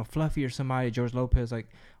watching, Fluffy or somebody, George Lopez, like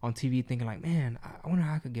on TV, thinking like, man, I wonder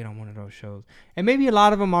how I could get on one of those shows. And maybe a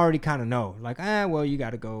lot of them already kind of know, like, well, you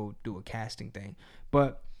got to go do a casting thing.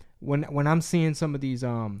 But when I'm seeing some of these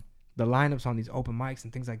the lineups on these open mics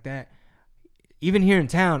and things like that, even here in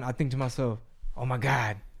town, I think to myself, oh my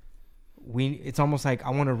God, it's almost like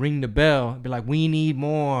I want to ring the bell and be like, we need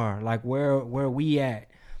more. Like where we at?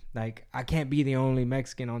 Like I can't be the only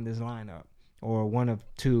Mexican on this lineup or one of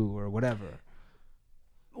two or whatever.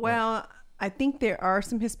 Well, I think there are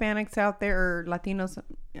some Hispanics out there or Latinos.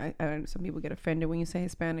 Some people get offended when you say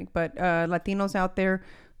Hispanic, but Latinos out there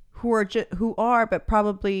who are, but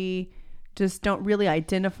probably just don't really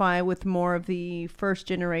identify with more of the first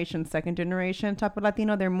generation, second generation type of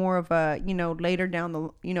Latino. They're more of a, later down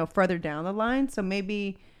the, further down the line. So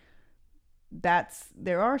maybe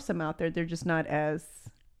there are some out there. They're just not as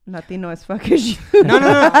Latino as fuck as you. No.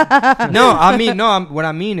 What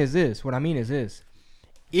I mean is this.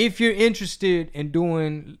 If you're interested in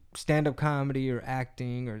doing stand-up comedy or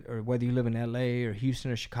acting or whether you live in LA or Houston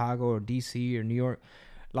or Chicago or DC or New York,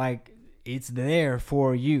 like, it's there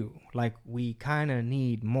for you. Like, we kind of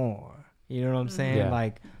need more. You know what I'm saying?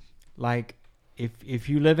 Yeah. Like if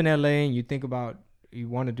you live in LA and you think about you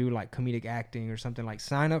want to do like comedic acting or something, like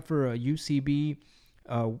sign up for a UCB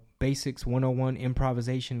Basics 101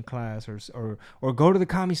 improvisation class or go to the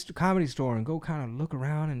comedy store and go kind of look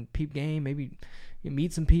around and peep game. Maybe you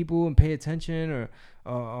meet some people and pay attention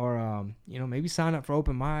or maybe sign up for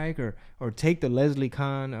open mic or take the Leslie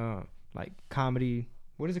Kahn like comedy.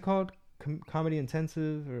 What is it called? Comedy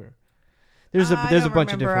intensive or there's a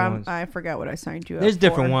bunch of different ones. I forgot what I signed you up for. There's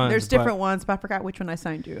different ones. There's different ones, but I forgot which one I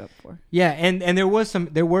signed you up for. Yeah, and there were some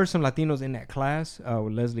Latinos in that class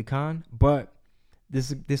with Leslie Kahn, but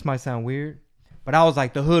this might sound weird, but I was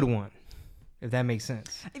like the hood one, if that makes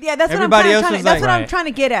sense. Yeah, that's everybody what else was that's like, what I'm trying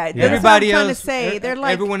to get at. Yeah. That's Everybody what I'm else, trying to say. They're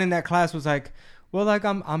like, everyone in that class was like, well, like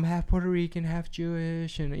I'm half Puerto Rican, half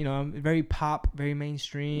Jewish, and I'm very pop, very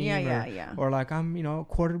mainstream. Yeah. Or like I'm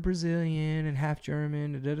quarter Brazilian and half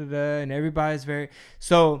German, and everybody's very.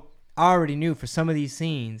 So I already knew for some of these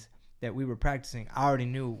scenes that we were practicing, I already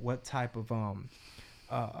knew what type of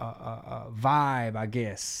vibe, I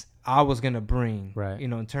guess, I was gonna bring. Right.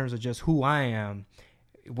 In terms of just who I am,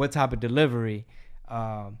 what type of delivery.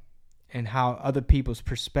 And how other people's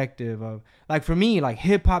perspective of, like, for me, like,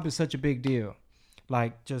 hip hop is such a big deal.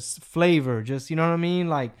 Like, just flavor, just, you know what I mean?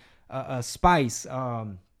 Like, a spice,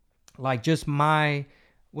 like, just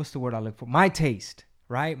what's the word I look for? My taste,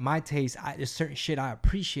 right? My taste, there's certain shit I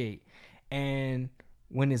appreciate. And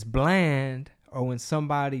when it's bland or when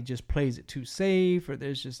somebody just plays it too safe or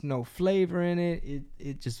there's just no flavor in it,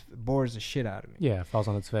 it just bores the shit out of me. Yeah, it falls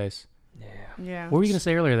on its face. Yeah. What were you gonna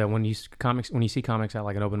say earlier that when you see comics at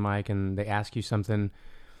like an open mic and they ask you something,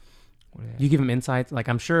 you give them insights? Like,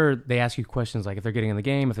 I'm sure they ask you questions like if they're getting in the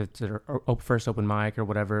game, if it's their first open mic or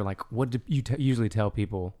whatever. Like, what do you usually tell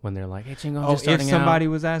people when they're like, "Hey, Chingo, just starting if somebody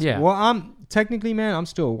out?" was asking, Yeah. Well, I'm technically, man, I'm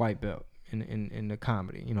still a white belt in the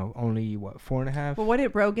comedy. Only 4.5. Well, what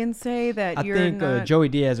did Rogan say that I you're think not? Joey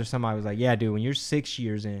Diaz or somebody was like, yeah, dude, when you're 6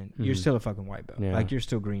 years in, you're still a fucking white belt. Yeah. Like, you're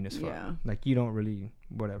still green as fuck. Yeah. Like, you don't really,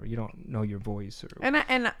 whatever, you don't know your voice. And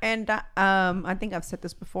I think I've said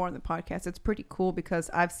this before on the podcast. It's pretty cool because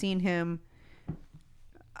I've seen him.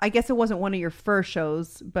 I guess it wasn't one of your first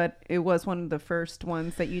shows, but it was one of the first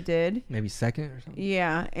ones that you did. Maybe second or something.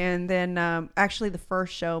 Yeah, and then actually the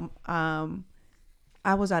first show,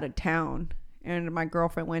 I was out of town. And my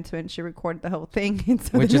girlfriend went to it and she recorded the whole thing. And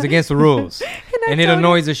so which is against the rules. and it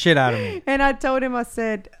annoys the shit out of me. And I told him, I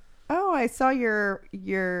said, oh, "Oh, I saw your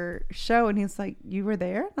show," and he's like, "You were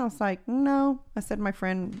there?" And I was like, "No." I said, "My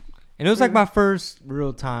friend." And it was like my first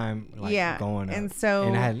real time, like Yeah, going up. and so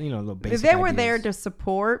and I had little basic. They were there ideas. to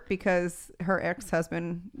support because her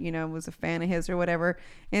ex-husband, was a fan of his or whatever.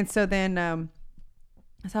 And so then,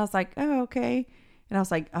 so I was like, "Oh, okay." And I was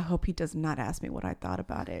like, I hope he does not ask me what I thought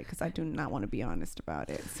about it because I do not want to be honest about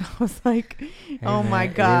it. So I was like, oh man, my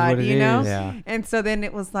it is God, what it is. Yeah. And so then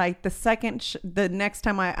it was like the next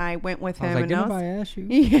time I went with I was him. like, did and nobody ask you?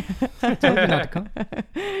 Yeah. I told you not to come.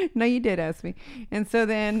 No, you did ask me. And so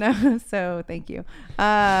then, so thank you.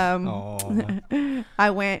 I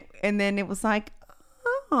went, and then it was like,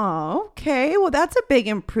 oh, okay. Well, that's a big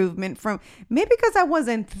improvement from maybe because I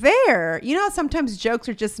wasn't there. Sometimes jokes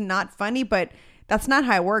are just not funny, but that's not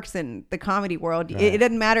how it works in the comedy world. Right. It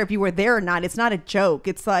doesn't matter if you were there or not. It's not a joke.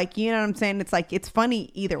 It's like, you know what I'm saying? It's like, it's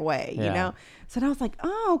funny either way, So then I was like,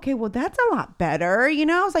 oh, okay, well, that's a lot better.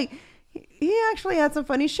 I was like, he actually had some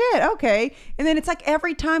funny shit. Okay. And then it's like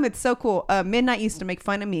every time it's so cool. Midnight used to make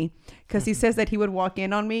fun of me because he says that he would walk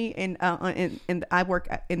in on me and I work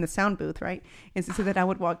in the sound booth, right? And so he said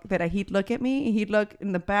that he'd look at me and he'd look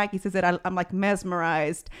in the back. He says that I'm like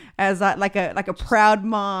mesmerized as like a proud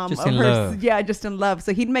mom. Just of in her, love. Yeah, just in love.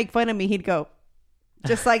 So he'd make fun of me. He'd go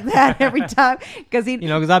just like that every time because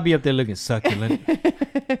because I'll be up there looking succulent.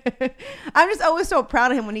 I'm just always so proud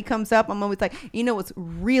of him when he comes up. I'm always like, what's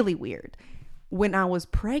really weird? When I was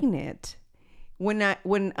pregnant, when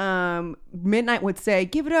Midnight would say,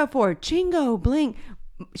 "Give it up for Chingo Bling,"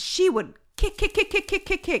 she would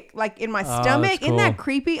kick like in my stomach. That's Isn't that cool.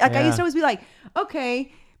 creepy? Like I Yeah. used to always be like,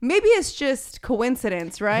 okay, maybe it's just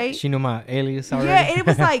coincidence, right? She knew my alias already. Yeah, and it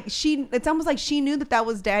was like it's almost like she knew that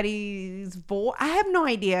was Daddy's voice. I have no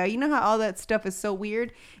idea. You know how all that stuff is so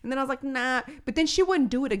weird. And then I was like, nah. But then she wouldn't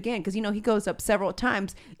do it again because he goes up several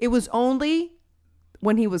times. It was only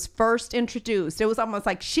when he was first introduced. It was almost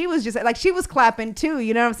like she was just like she was clapping too.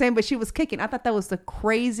 You know what I'm saying? But she was kicking. I thought that was the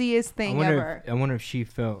craziest thing ever. I wonder if she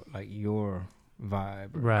felt like your vibe,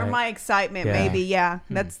 Right. Or my excitement, Yeah. maybe. Yeah,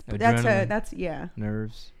 that's Adrenaline. yeah.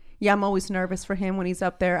 nerves. Yeah, I'm always nervous for him when he's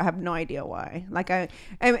up there. I have no idea why. Like and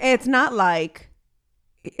it's not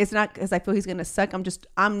because I feel he's gonna suck.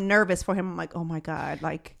 I'm nervous for him. I'm like, oh my God,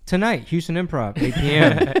 like Tonight, Houston Improv, 8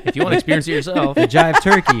 p.m. If you want to experience it yourself, The Jive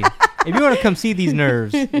Turkey. If you want to come see these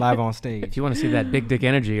nerves live on if stage, you want to see that big dick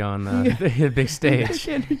energy on the big stage.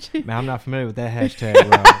 man, I'm not familiar with that hashtag.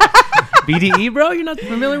 Bro. BDE, bro? You're not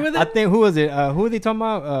familiar with I it? think who was it? Who are they talking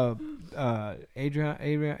about?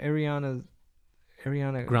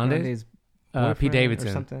 Ariana Grande? Grande's Pete boyfriend Davidson.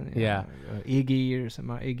 or something. Yeah. Iggy or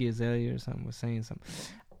something. Iggy Azalea or something was saying something.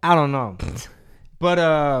 I don't know.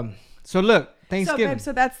 But so look, Thanksgiving.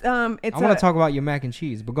 So, babe, so that's it's I want to talk about your mac and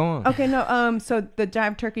cheese, but go on. Okay, no, so the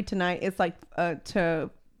Jive Turkey tonight is like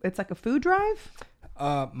it's like a food drive.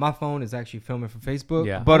 My phone is actually filming for Facebook.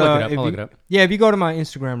 Yeah, but I'll look it up. if I'll you, look it up. yeah, if you go to my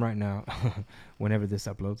Instagram right now, whenever this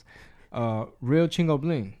uploads, Real Chingo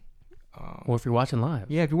Bling. Or if you're watching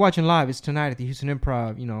live. Yeah, if you're watching live, it's tonight at the Houston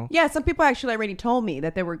Improv. Yeah, some people actually already told me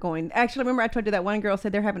that they were going. Actually, remember I told you that one girl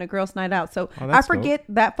said they're having a girls' night out. So Oh, I that's forget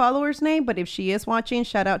that follower's name, but if she is watching,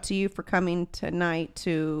 shout out to you for coming tonight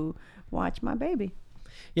to watch my baby.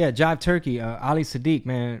 Yeah, Jive Turkey, Ali Sadiq,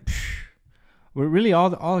 man. We're really all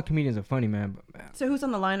the comedians are funny, man. So who's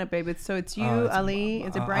on the lineup, baby? So it's you, It's, Ali.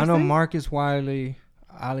 Is it I Bryson? know Marcus Wiley,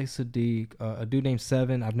 Ali Sadiq, a dude named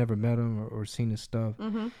Seven. I've never met him or seen his stuff.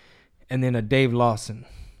 Mm-hmm. And then Dave Lawson.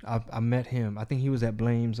 I met him. I think he was at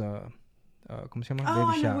Blame's ¿cómo se llama? Oh, Baby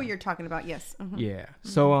I know shower. who you're talking about. Yes. Mhm. Yeah.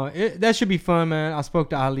 So that should be fun, man. I spoke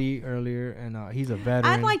to Ali earlier, and he's a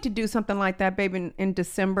veteran. I'd like to do something like that, babe, in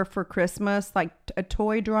December for Christmas, like a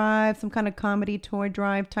toy drive, some kind of comedy toy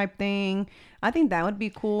drive type thing. I think that would be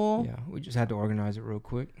cool. Yeah, we just had to organize it real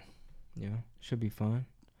quick. Yeah, should be fun.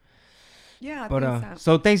 Yeah, I But think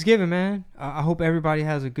so. so Thanksgiving, man. I hope everybody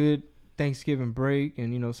has a good Thanksgiving break,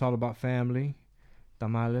 and it's all about family,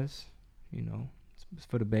 tamales. It's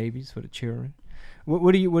for the babies, for the children.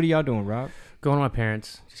 What are y'all doing, Rob? Going to my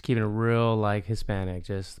parents, just keeping it real like Hispanic.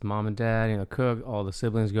 Just mom and dad, cook. All the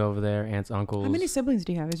siblings go over there, aunts, uncles. How many siblings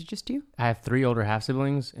do you have? Is it just you? I have 3 older half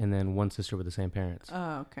siblings and then 1 sister with the same parents.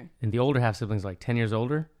 Oh, okay. And the older half siblings like 10 years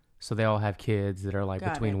older, so they all have kids that are like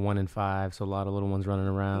Got between it. 1 and 5. So a lot of little ones running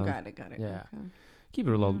around. Got it. Yeah. Okay. Keep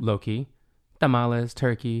it low key. Tamales,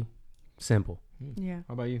 turkey, simple. Yeah.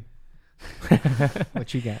 How about you?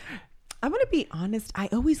 What you got? I'm going to be honest. I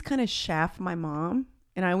always kind of shaft my mom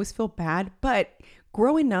and I always feel bad. But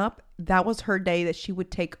growing up, that was her day that she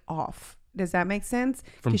would take off. Does that make sense?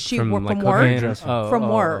 Because she worked from work. cooking? From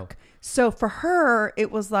work. So for her,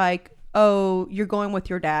 it was like, oh, you're going with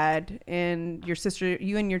your dad and your sister,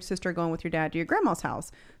 you and your sister are going with your dad to your grandma's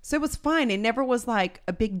house. So it was fine. It never was like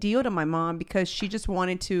a big deal to my mom because she just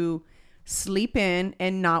wanted to sleep in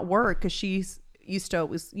and not work because she's used to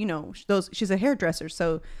always, you know, she's a hairdresser.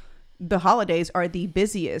 So the holidays are the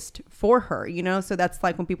busiest for her, you know? So that's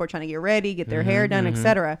like when people are trying to get ready, get their hair done,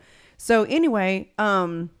 etc. So anyway,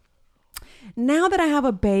 now that I have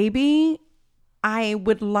a baby, I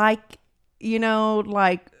would like, you know,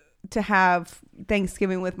 like to have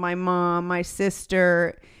Thanksgiving with my mom, my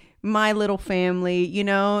sister, my little family, you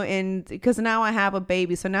know, and because now I have a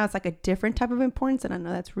baby. So now it's like a different type of importance. And I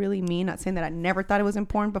know that's really mean. Not saying that I never thought it was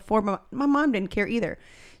important before, but my mom didn't care either.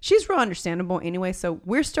 She's real understandable anyway. So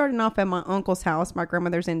we're starting off at my uncle's house. My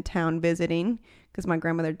grandmother's in town visiting because my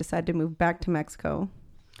grandmother decided to move back to Mexico.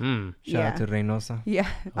 Shout out to Reynosa. Yeah.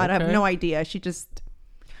 I have no idea. She just...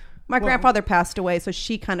 My grandfather passed away, so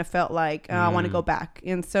she kind of felt like, I want to go back.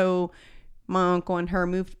 And so my uncle and her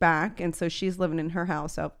moved back, and so she's living in her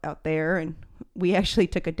house out there. And we actually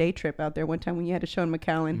took a day trip out there one time when you had to show in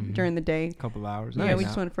McAllen during the day. A couple hours. Yeah, we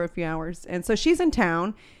just went for a few hours. And so she's in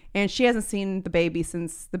town, and she hasn't seen the baby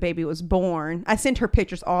since the baby was born. I sent her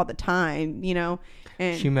pictures all the time, you know.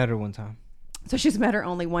 And she met her one time. So she's met her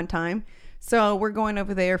only one time. So we're going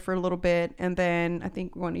over there for a little bit, and then I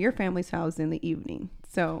think we're going to your family's house in the evening.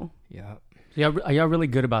 So yeah. Are y'all really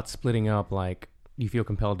good about splitting up? Like, you feel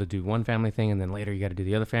compelled to do one family thing, and then later you got to do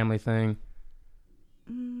the other family thing?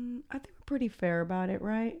 I think we're pretty fair about it,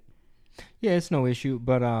 right? Yeah, it's no issue.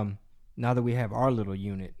 But now that we have our little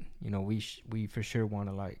unit, you know, we for sure want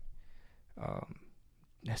to like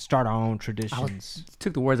start our own traditions.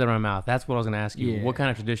 Took the words out of my mouth. That's what I was going to ask you. Yeah. What kind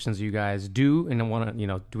of traditions do you guys do and want to, you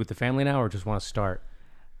know, do with the family now, or just want to start?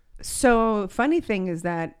 So funny thing is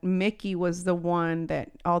that Mickey was the one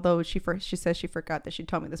that, although she says she forgot that she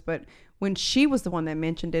told me this, but when she was the one that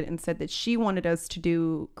mentioned it and said that she wanted us to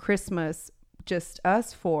do Christmas just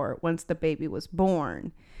us four once the baby was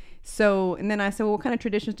born. So, and then I said, well, what kind of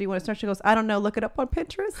traditions do you want to start? She goes, I don't know. Look it up on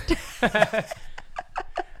Pinterest.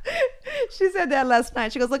 She said that last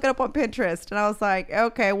night. She goes, look it up on Pinterest. And I was like,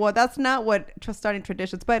 okay, well, that's not what starting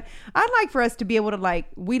traditions. But I'd like for us to be able to, like,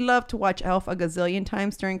 we love to watch Elf a gazillion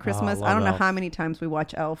times during Christmas. I don't know how many times we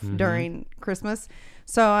watch Elf during Christmas.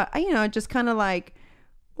 So, you know, just kind of like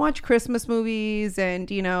watch Christmas movies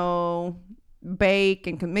and, you know, bake.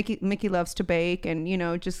 And Mickey loves to bake. And, you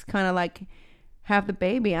know, just kind of like have the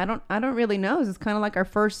baby. I don't really know. It's kind of like our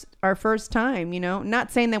first time, you know,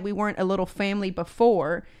 not saying that we weren't a little family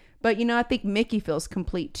before, but, you know, I think Mickey feels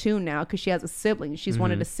complete too now because she has a sibling. She's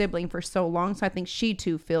wanted a sibling for so long. So I think she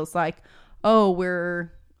too feels like, oh,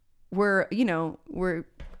 we're you know, we're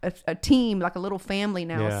a team, like a little family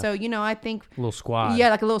now. Yeah. So, you know, I think A little squad. Yeah,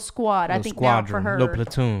 like a little squad. I think now for her. Little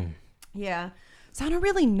platoon. Yeah. So I don't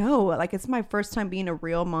really know. Like, it's my first time being a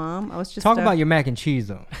real mom. I was just Talk about your mac and cheese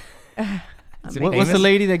though. What's the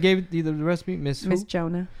lady that gave you the recipe? Miss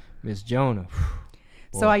Jonah. Miss Jonah.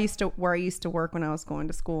 So I used to work when I was going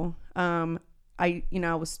to school. I'd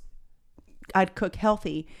cook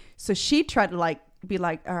healthy. So she tried to like be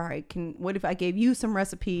like, all right, what if I gave you some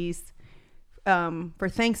recipes for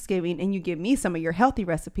Thanksgiving and you give me some of your healthy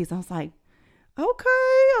recipes? I was like, okay.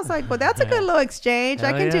 I was like, well, that's a good little exchange.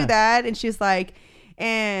 I can do that. And she's like,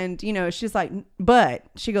 and you know, she's like, but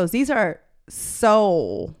she goes, these are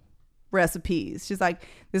soul recipes. She's like,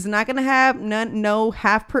 this is not gonna have no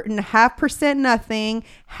half percent nothing,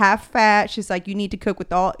 half fat. She's like, you need to cook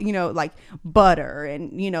with all, you know, like butter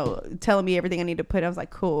and, you know, telling me everything I need to put. I was like,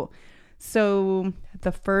 cool. So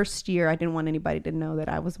the first year I didn't want anybody to know that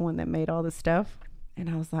I was the one that made all this stuff. And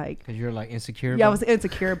I was like, because you're like insecure. Yeah, I was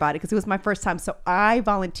insecure about it because it was my first time. So I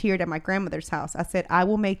volunteered at my grandmother's house. I said, I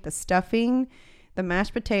will make the stuffing, the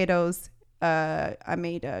mashed potatoes. I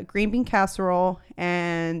made a green bean casserole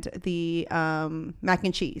and the mac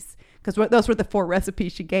and cheese because those were the 4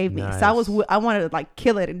 recipes she gave me. Nice. So I wanted to like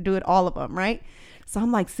kill it and do it all of them, right? So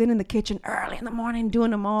I'm like sitting in the kitchen early in the morning doing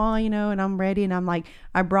them all, you know, and I'm ready. And I'm like,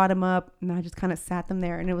 I brought them up and I just kind of sat them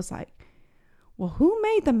there. And it was like, well, who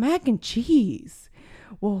made the mac and cheese?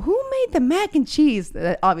 Well, who made the mac and cheese?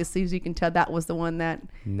 Obviously, as you can tell, that was the one that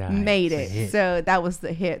made it. So that was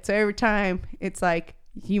the hit. So every time it's like,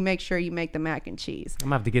 you make sure you make the mac and cheese. I'm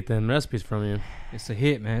gonna have to get them recipes from you. It's a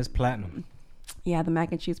hit, man. It's platinum. Yeah, the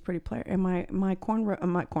mac and cheese pretty player, and my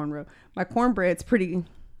cornbread's pretty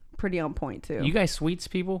on point too. You guys sweets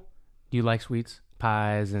people? Do you like sweets,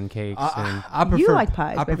 pies, and cakes? I prefer, you like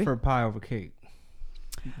pies. I baby. prefer pie over cake.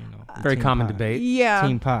 You know, very common pie. debate. Yeah,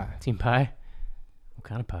 team pie. Team pie. What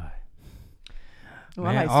kind of pie? Well,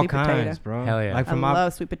 man, I like all sweet kinds, potato. bro. Hell yeah! Like I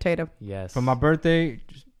love sweet potato. Yes. For my birthday,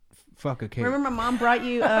 Fuck a cake. Remember my mom brought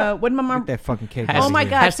you, what did my mom... Get that fucking cake. Oh my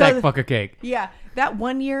God. Hashtag So- fuck a cake. Yeah, that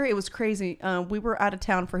one year, it was crazy. We were out of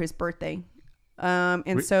town for his birthday.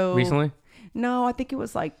 And so... Recently? No, I think it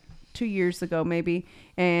was like 2 years ago, maybe.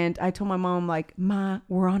 And I told my mom, like, Ma,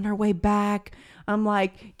 we're on our way back. I'm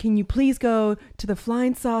like, can you please go to the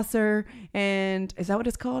Flying Saucer? And is that what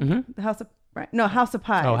it's called? Mm-hmm. The House of... Right? No, House of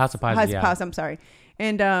Pies. Oh, House of Pies, House yeah. of Pies, I'm sorry.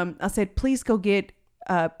 And I said, please go get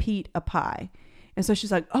Pete a pie. And so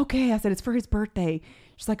she's like, okay. I said, it's for his birthday.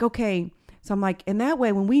 She's like, okay. So I'm like, and that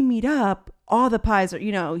way when we meet up, all the pies are,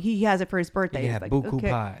 you know, he has it for his birthday. They He's have like, buku okay.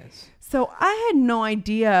 pies. So I had no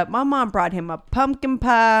idea. My mom brought him a pumpkin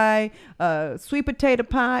pie, a sweet potato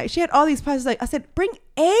pie. She had all these pies. Like I said, bring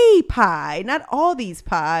a pie, not all these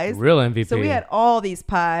pies. Real MVP. So we had all these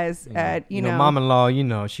pies at, you know. mom-in-law, you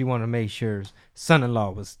know, she wanted to make sure son-in-law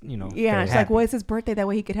was, you know. Yeah, very she's like, happy. well, it's his birthday. That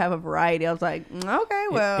way he could have a variety. I was like, okay,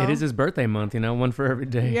 well. It is his birthday month, you know, one for every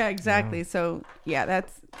day. Yeah, exactly. So, yeah,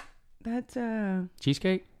 that's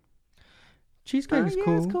Cheesecake? Cheesecake is yeah,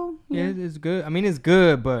 cool. it's cool. Yeah, Yeah. it's good. I mean, it's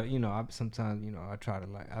good, but you know, sometimes, you know, I try to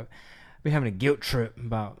like, I've been having a guilt trip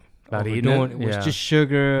about eating overdoing it? it. It's Yeah. just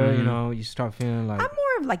sugar. You Mhm. know, you start feeling like I'm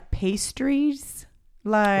more of like pastries.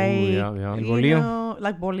 Like, yeah. you Bolillo? know,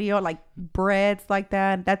 like bolillo, like breads like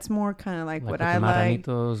that. That's more kind of like what with I the like.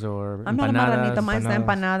 marranitos or I'm not a maranita. empanadas. Mine's the empanadas.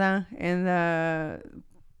 empanada and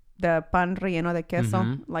the pan relleno de queso.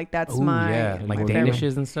 Mhm. Like that's Ooh, my yeah, like my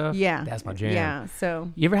Danishes and stuff. Yeah, That's my jam. Yeah,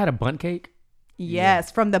 so You ever had a bunt cake? yes,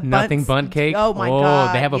 from the Nothing bunt cake. Oh my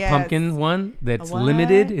god, They have a yes. pumpkin one that's A what?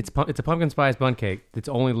 limited. It's a pumpkin spice bunt cake. It's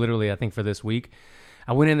only literally I think for this week.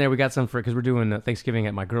 I went in there. We got some for because we're doing Thanksgiving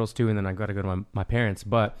at my girls too, and then I got to go to my parents.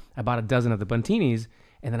 But I bought a dozen of the buntinis,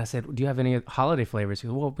 and then I said, "Do you have any holiday flavors?" He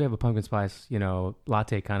goes, "Well, we have a pumpkin spice, you know,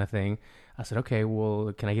 latte kind of thing." I said, "Okay,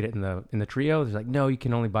 well, can I get it in the trio?" They're like, "No, you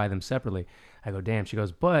can only buy them separately." I go, "Damn." She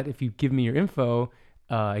goes, "But if you give me your info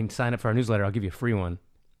and sign up for our newsletter, I'll give you a free one."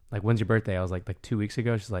 Like, when's your birthday? I was like 2 weeks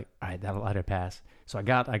ago. She's like, all right, that'll let her pass. So I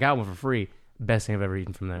got one for free. Best thing I've ever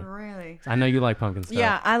eaten from there. Really? I know you like pumpkin stuff.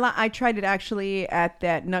 Yeah, I tried it actually at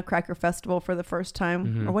that Nutcracker Festival for the first time.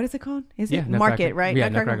 Mhm. Or what is it called? Is Yeah, it Nutcracker. Market, right? Yeah,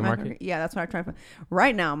 Nutcracker Market. Yeah, that's what I tried.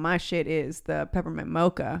 Right now, my shit is the peppermint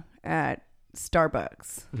mocha at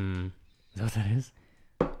Starbucks. Mm. Is that what that is?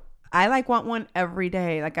 I like want one every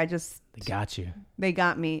day. Like I just, They got you. they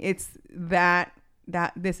got me. It's that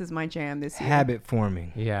this is my jam this year. habit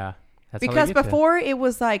forming. Yeah. That's how Because they get you. before it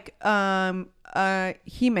was like,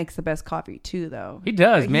 he makes the best coffee too, though. He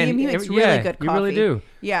does, man. He makes really Yeah, good coffee. You really do.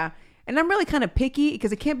 Yeah. And I'm really kind of picky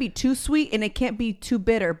because it can't be too sweet and it can't be too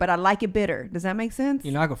bitter, but I like it bitter. Does that make sense?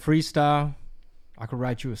 You know, I could freestyle. I could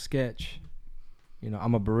write you a sketch. You know,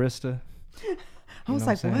 I'm a barista. I was know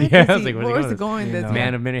like, what I'm what? saying? Yeah, I was Is like, he- where's he where's going it going? You This know.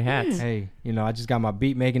 Man of many hats. Hey, you know, I just got my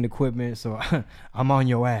beat making equipment, so I'm on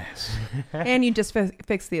your ass. And you just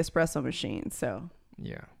fix the espresso machine. So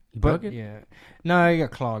Yeah. You But broke it? yeah. No, it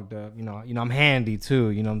got clogged up. You know, I'm handy too.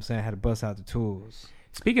 You know what I'm saying? I had to bust out the tools.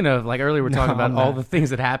 Speaking of, like earlier, we're No, talking about I'm all not. the things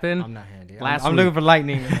that happen. I'm not handy. Last I'm week- looking for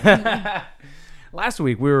lightning. Last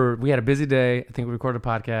week we had a busy day. I think we recorded a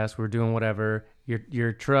podcast. We were doing whatever.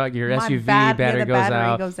 Your truck, your My SUV battery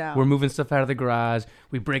battery goes out. We're moving stuff out of the garage.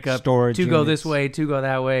 We break up. Storage two go units. this way, two go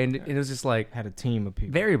that way, and it was just like Had a team of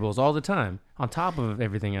people. variables all the time on top of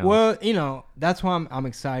everything else. Well, you know, that's why I'm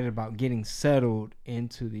excited about getting settled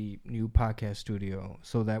into the new podcast studio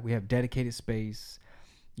so that we have dedicated space.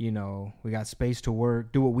 You know, we got space to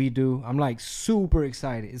work, do what we do. I'm like super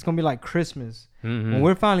excited. It's going to be like Christmas. Mhm. When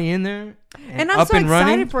we're finally in there and I'm up so and excited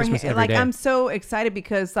running. for Christmas him. every Like day. I'm so excited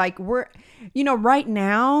because like we're, you know, right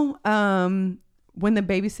now, when the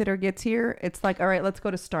babysitter gets here, it's like, all right, let's go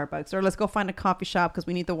to Starbucks or let's go find a coffee shop because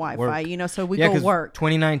we need the Wi-Fi. Work. You know, so we Yeah, go 'cause work.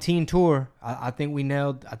 2019 tour. I think we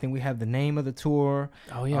nailed. I think we have the name of the tour.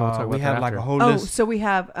 Oh, yeah, we'll talk about we that have like after. a whole Oh, list. so we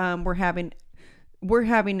have we're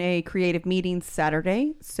having a creative meeting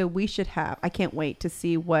Saturday, so we should have. I can't wait to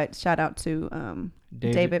see what. Shout out to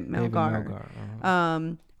David Melgar.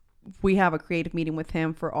 Uh-huh. We have a creative meeting with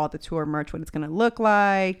him for all the tour merch, what it's gonna look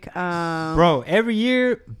like. Bro, every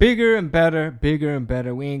year bigger and better, bigger and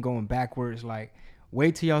better. We ain't going backwards. Like,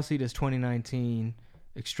 wait till y'all see this 2019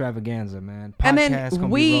 extravaganza, man. And Podcast then gonna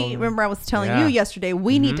be we rolling. remember I was telling Yeah. you yesterday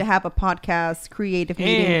we need to have a podcast creative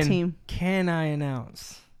meeting And team. can I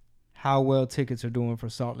announce how well tickets are doing for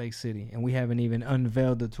Salt Lake City? And we haven't even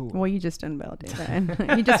unveiled the tour. Well, you just unveiled it.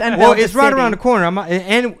 You just unveiled Well, the it's right city. around the corner.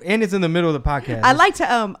 And it's in the middle of the podcast. I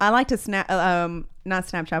like to snap not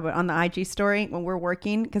Snapchat but on the IG story when we're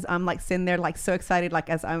working because I'm like sitting there like so excited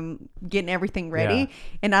like as I'm getting everything ready Yeah.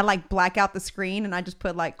 and I like black out the screen and I just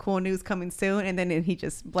put like cool news coming soon and then he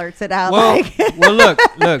just blurts it out Well, like well,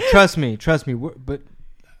 look, trust me. But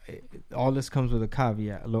all this comes with a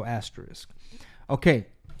caveat, a little asterisk. Okay,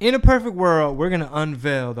 in a perfect world, we're gonna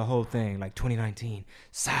unveil the whole thing like 2019.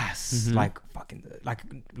 Sass, like fucking, like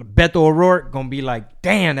Beto O'Rourke gonna be like,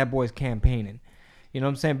 damn, that boy's campaigning. You know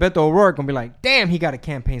what I'm saying? Beto O'Rourke gonna be like, damn, he got a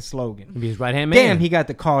campaign slogan. Be his right hand man. Damn, he got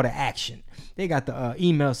the call to action. They got the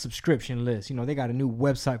email subscription list. You know, they got a new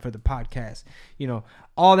website for the podcast. You know,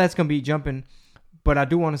 all that's gonna be jumping. But I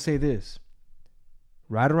do want to say this: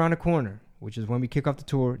 right around the corner, which is when we kick off the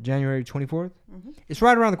tour, January 24th. It's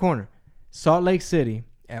right around the corner. Salt Lake City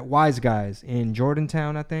at Wise Guys in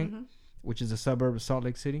Jordantown, I think, which is a suburb of Salt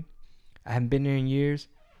Lake City. I haven't been there in years.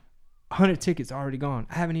 100 tickets already gone.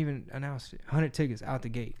 I haven't even announced it. 100 tickets out the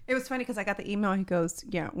gate. It was funny because I got the email. He goes,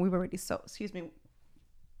 "Yeah, we've already sold." Excuse me.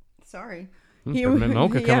 Sorry.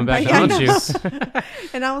 Mocha coming back to haunt you.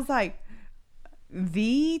 And I was like,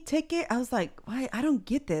 the ticket? I was like, why? I don't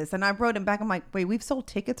get this. And I wrote him back. I'm like, wait, we've sold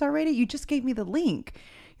tickets already? You just gave me the link.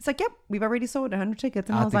 He's like, yep, we've already sold 100 tickets.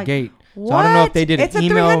 And I Out was the like, gate. what? So I don't know if they did an It's a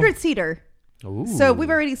email. 300-seater. Ooh. So we've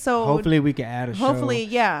already sold. Hopefully we can add a show. Hopefully,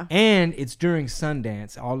 yeah. And it's during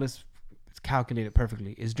Sundance. All this is calculated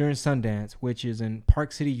perfectly. It's during Sundance, which is in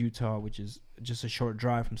Park City, Utah, which is just a short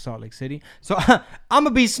drive from Salt Lake City. So I'm going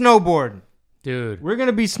to be snowboarding. Dude. We're going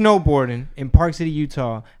to be snowboarding in Park City,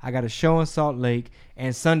 Utah. I got a show in Salt Lake,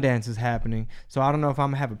 and Sundance is happening. So I don't know if I'm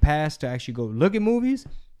going to have a pass to actually go look at movies,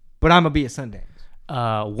 but I'm going to be at Sundance.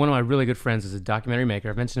 One of my really good friends is a documentary maker.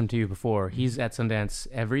 I've mentioned him to you before. He's at Sundance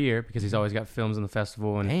every year because he's always got films in the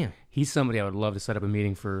festival. And Damn. he's somebody I would love to set up a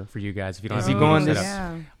meeting for you guys. If you don't Is have he a going meeting this- set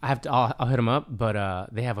up. Yeah. I have to. I'll hit him up. But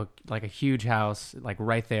they have a huge house like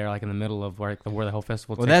right there, like in the middle of where the whole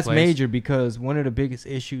festival Well, takes that's place. major because one of the biggest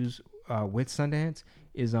issues with Sundance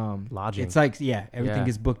is Lodging. It's like, everything Yeah.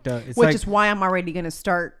 gets booked up. It's Which like, is why I'm already going to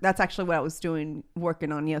start. That's actually what I was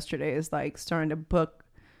working on yesterday, is like starting to book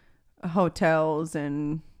hotels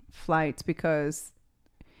and flights, because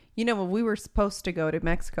when we were supposed to go to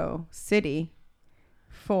Mexico City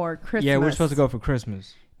for Christmas. yeah, we're supposed to go for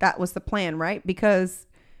Christmas. That was the plan, right? Because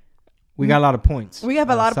We got a lot of points. we have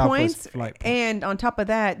a lot of Southwest points, flight points. and on top of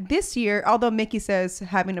that, this year, although Mickey says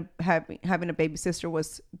having a baby sister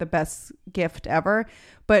was the best gift ever,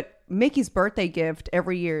 but Mickey's birthday gift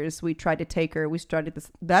every year is we try to take her. We started this.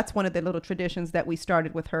 That's one of the little traditions that we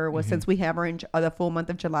started with her was since we have her in the full month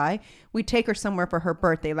of July, we take her somewhere for her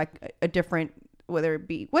birthday, like a different, whether it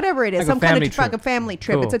be whatever it is, Like a some kind family of like a trip. family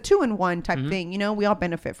trip. Cool. It's a 2-in-1 type thing. We all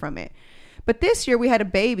benefit from it. But this year we had a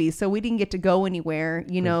baby, so we didn't get to go anywhere,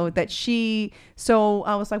 so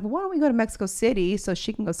I was like, well, why don't we go to Mexico City so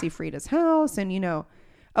she can go see Frida's house? And,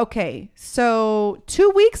 okay. So 2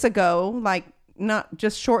 weeks ago, like not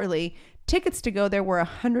just shortly, tickets to go there were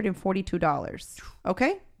 $142.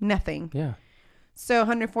 Okay. Nothing. Yeah. So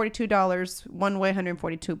 $142 one way,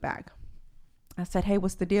 $142 back. I said, hey,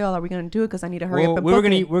 what's the deal? Are we going to do it? Because I need to hurry up and we were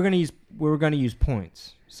book it. we were gonna use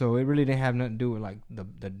points, so it really didn't have nothing to do with like the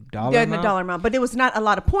dollar Yeah, amount. the dollar amount, but it was not a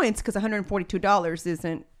lot of points because $142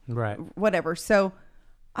 isn't Right. whatever. So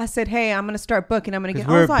I said, hey, I'm going to start booking. I'm going to Because get.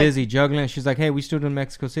 we I were was like, busy juggling. She's like, hey, we still in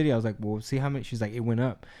Mexico City. I was like, well, see how many? She's like, it went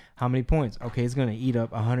up. How many points? Okay, it's gonna eat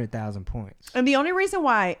up 100,000 points. and the only reason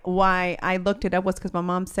why I looked it up was because my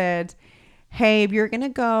mom said, hey, if you're going to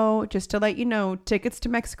go, just to let you know, tickets to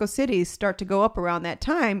Mexico City start to go up around that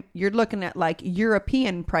time. You're looking at like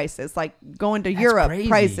European prices, like going to Europe crazy.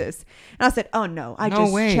 prices. And I said, oh no, I No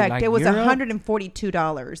just way, checked. like It was Europe?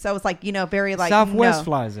 $142. So I was like, very like Southwest no.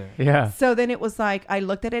 flies there. Yeah. So then it was like, I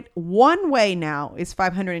looked at it. One way now is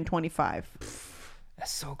 $525.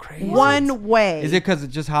 That's so crazy. One way. Is it because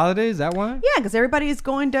it's just holidays? Is that why? Yeah, because everybody is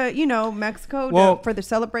going to, Mexico Well, for the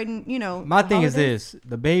celebrating, My the thing is holidays. this: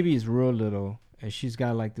 the baby is real little, and she's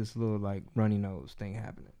got like this little like runny nose thing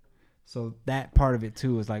happening. So that part of it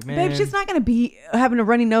too is like, man, Babe, she's not going to be having a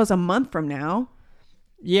runny nose a month from now.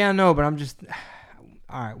 Yeah, I know, but I'm just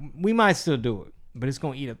all right. We might still do it, but it's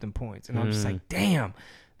gonna eat up them points, and I'm just like, damn.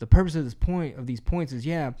 The purpose of these points is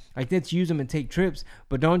like let's use them and take trips,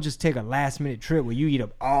 but don't just take a last minute trip where you eat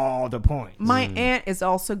up all the points. My aunt is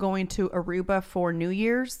also going to Aruba for New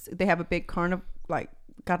Year's. They have a big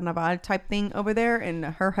carnival type thing over there, and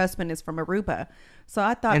her husband is from Aruba. So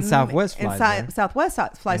I thought, And Southwest flies there. Southwest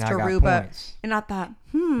flies And to I got Aruba, points. and I thought,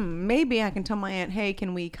 maybe I can tell my aunt, hey,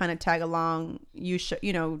 can we kind of tag along?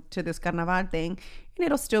 To this carnival thing, and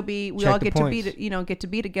it'll still be we Check all the get points. to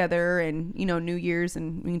be together, and New Year's,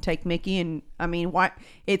 and we can take Mickey, and I mean, why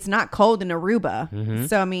it's not cold in Aruba,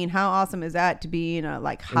 so I mean, how awesome is that to be in a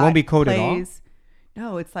like hot? It won't be cold at all? place?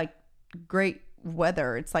 No, it's like great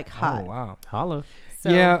weather. It's like hot. Oh wow. Holla. So,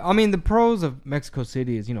 Yeah, I mean the pros of Mexico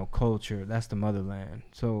City is culture. That's the motherland.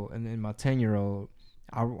 So and then my 10-year-old,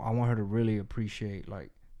 I want her to really appreciate like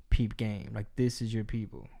peep game. Like, this is your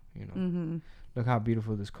people, you know. Mm-hmm. Look how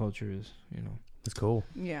beautiful this culture is, you know. That's cool.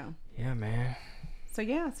 Yeah. Yeah, man.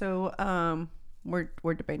 So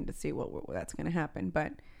we're debating to see what that's going to happen,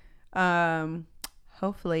 but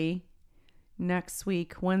hopefully next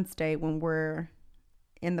week Wednesday when we're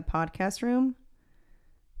in the podcast room,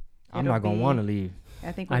 I'm not gonna want to leave.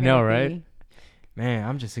 I think I know, right? Man,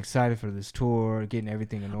 I'm just excited for this tour, getting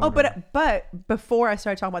everything in order. Oh, but before I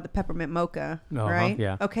start talking about the peppermint mocha, right?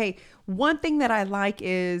 Yeah. Okay. One thing that I like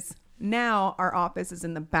is now our office is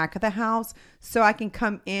in the back of the house, so I can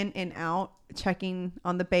come in and out checking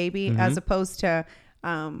on the baby, as opposed to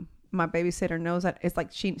my babysitter knows that it's like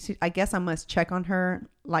she I guess I must check on her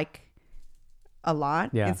like a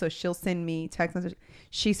lot, and so she'll send me text messages.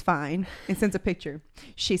 She's fine, and sends a picture.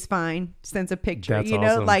 She's fine, sends a picture. That's you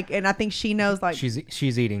know, awesome. like, and I think she knows, like she's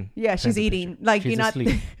eating. Yeah, she's eating. Like, she's you're not.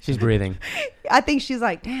 asleep. She's breathing. I think she's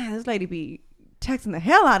like, damn, this lady be texting the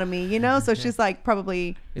hell out of me, you know. So she's like,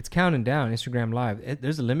 probably. It's counting down. Instagram Live.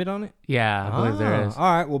 There's a limit on it. Yeah, I believe there is.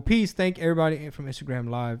 All right. Well, peace. Thank everybody from Instagram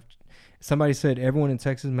Live. Somebody said everyone in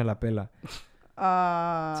Texas me la pela.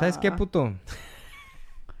 ¿Sabes qué puto?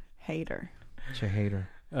 Hater. Che hater.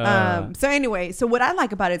 So anyway, so what I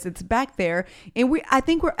like about it is it's back there, and I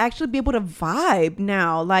think we're actually be able to vibe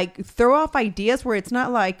now, like throw off ideas where it's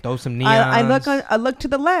not like Throw some neons. I look to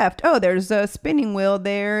the left. Oh, there's a spinning wheel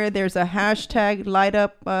there. There's a hashtag light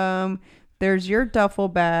up. There's your duffel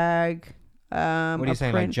bag. What are you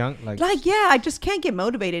saying? Like junk? Like yeah, I just can't get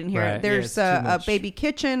motivated in here. Right. There's Yeah, a baby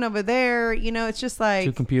kitchen over there. You know, it's just like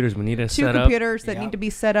Two computers we need to two set up. computers that need to be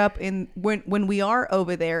set up in when we are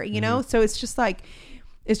over there. You know, so it's just like.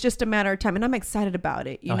 It's just a matter of time, and I'm excited about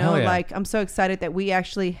it. You know, hell yeah. like I'm so excited that we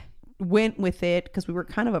actually went with it because we were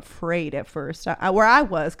kind of afraid at first. Where I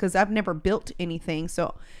was, because I've never built anything,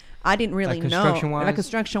 so I didn't really know. Like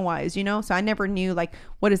construction wise, you know. So I never knew like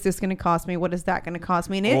what is this going to cost me? What is that going to cost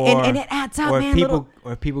me? And it adds up, man.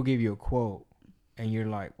 Or people give you a quote, and you're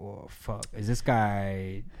like, "Well, fuck, is this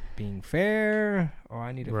guy being fair? Or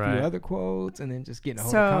I need a few other quotes?" And then just getting a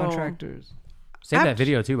hold of contractors. Save that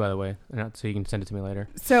video too, by the way, so you can send it to me later.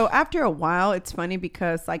 So after a while, it's funny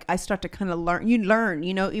because like I start to kind of learn, you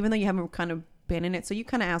know, even though you haven't kind of been in it. So you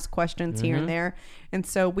kind of ask questions here and there. And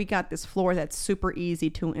so we got this floor that's super easy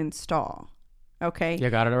to install. Okay. You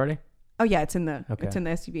got it already? Oh yeah. It's in the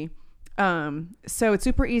SUV. So it's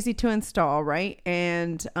super easy to install. Right.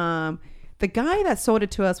 And, the guy that sold it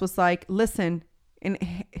to us was like, listen,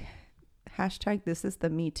 and hashtag this is the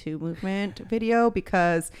Me Too movement video,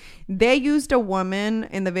 because they used a woman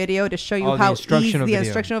in the video to show you how easy the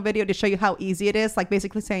instructional video to show you how easy it is, like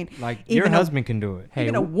basically saying like your husband can do it. Hey,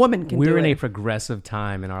 even a woman can do it. We're in a progressive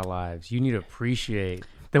time in our lives. You need to appreciate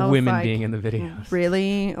the women like, being in the videos.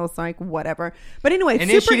 Really? I was like, whatever. But anyway, and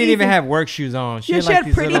then she didn't even have work shoes on. She had,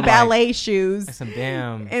 had pretty ballet shoes. Like some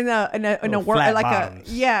damn in a work like bottoms.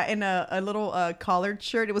 In a little collared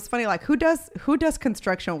shirt. It was funny. Like who does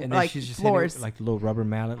construction and like she's just floors? Like a little rubber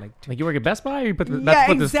mallet. Like you work at Best Buy, or you put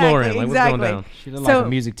this floor in. Like what's going down? She looked like a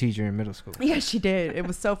music teacher in middle school. Yeah, she did. It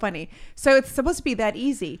was so funny. So it's supposed to be that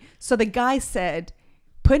easy. So the guy said,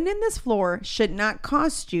 putting in this floor should not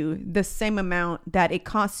cost you the same amount that it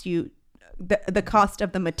costs you. The cost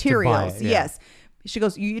of the materials. It, yeah. Yes. She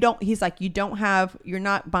goes, you're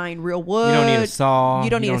not buying real wood. You don't need a saw.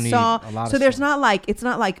 You don't need a saw. So there's not like, it's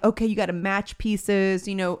not like, okay, you got to match pieces,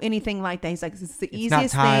 you know, anything like that. He's like, it's the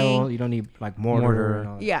easiest not tile. thing. You don't need like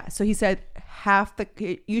mortar. Yeah. So he said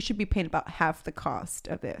you should be paying about half the cost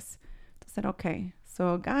of this. I said, okay.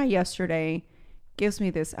 So a guy yesterday gives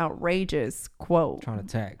me this outrageous quote. Trying to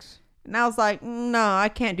tax. And I was like, no, I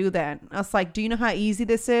can't do that. I was like, do you know how easy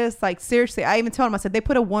this is? Like, seriously, I even told him, I said, they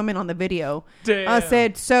put a woman on the video. Damn. I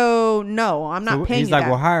said, so no, I'm not paying you He's like, that.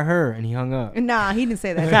 well, hire her. And he hung up. Nah, he didn't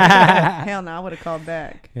say that. Hell no, I would have called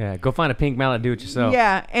back. Yeah, go find a pink mallet, do it yourself.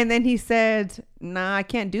 Yeah. And then he said, nah, I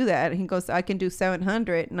can't do that. And he goes, I can do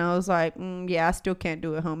 700. And I was like, yeah, I still can't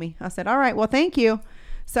do it, homie. I said, all right, well, thank you.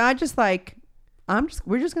 So I just like,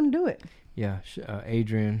 we're just going to do it. Yeah,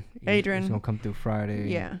 Adrian. He's gonna come through Friday.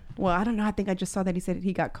 Yeah. Well, I don't know. I think I just saw that he said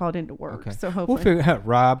he got called into work. Okay. So hopefully we'll figure it out.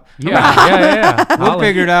 Rob. Yeah. We'll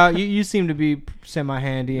figure it out. You seem to be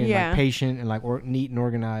semi-handy and like patient and like neat and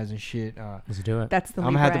organized and shit. Let's do it. That's the.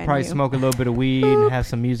 I'm gonna have to probably smoke a little bit of weed and have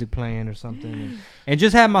some music playing or something, and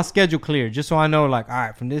just have my schedule clear, just so I know, like, all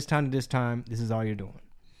right, from this time to this time, this is all you're doing.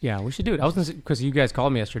 Yeah, we should do it. I was gonna, because you guys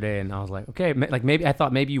called me yesterday, and I was like, okay, like maybe I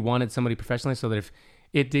thought maybe you wanted somebody professionally, so that if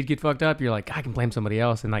it did get fucked up, you're like, I can blame somebody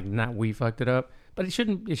else, and like not we fucked it up. But it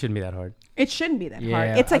shouldn't be that hard. It shouldn't be that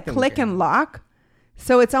hard. It's like click and lock.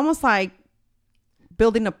 So it's almost like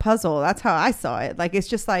building a puzzle. That's how I saw it. Like it's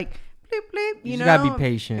just like bleep, bleep. You You just know, gotta be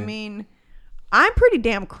patient. I mean, I'm pretty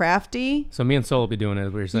damn crafty. So me and Sol will be doing it,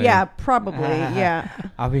 as we were saying. Yeah, probably. Yeah.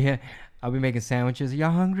 I'll be making sandwiches.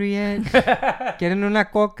 Y'all hungry yet? Getting una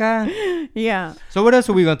coca? Yeah. So what else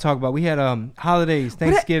are we gonna talk about? We had holidays,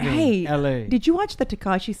 Thanksgiving, Hey, LA. did you watch the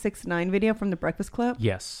Tekashi 6ix9ine video from the Breakfast Club?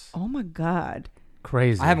 Yes. Oh my God.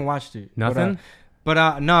 Crazy. I haven't watched it. Nothing?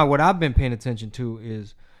 But no, what I've been paying attention to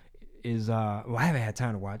is well, I haven't had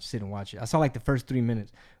time to sit and watch it. I saw like the first 3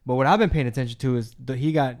 minutes. But what I've been paying attention to is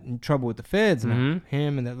he got in trouble with the feds now. Mhm.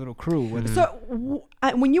 Him and that little crew. So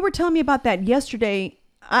when you were telling me about that yesterday,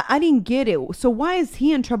 I didn't get it. So why is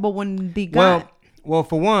he in trouble when the guy? Well,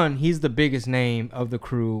 for one, he's the biggest name of the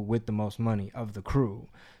crew with the most money of the crew.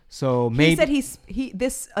 So maybe He said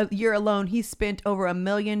this year alone he spent over $1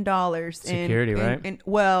 million in Security, right?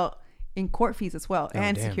 In court fees as well,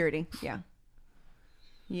 and damn. security.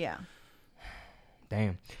 Yeah.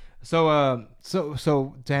 Damn. So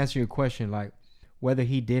to answer your question, like whether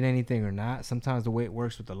he did anything or not, sometimes the way it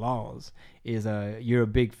works with the laws is you're a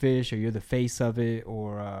big fish or you're the face of it,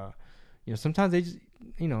 or sometimes they just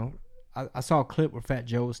I saw a clip where Fat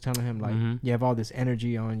Joe was telling him like you have all this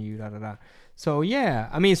energy on you, da da da. So yeah,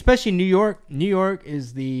 I mean, especially New York. New York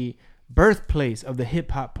is the birthplace of the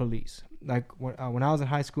hip hop police. Like when I was in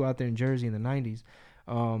high school out there in Jersey in the 90s,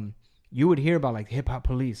 you would hear about like the hip hop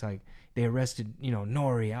police, like they arrested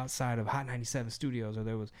Nori outside of Hot 97 Studios, or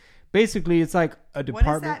there was basically it's like a department.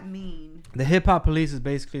 What does that mean? The hip hop police is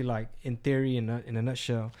basically like, in theory, in a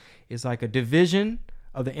nutshell, it's like a division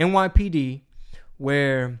of the NYPD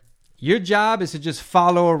where your job is to just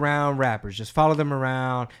follow around rappers, just follow them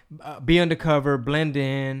around, be undercover, blend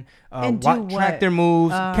in, And do what? track their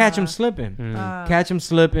moves, catch them slipping. Catch them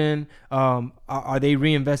slipping. Are they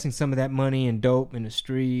reinvesting some of that money in dope in the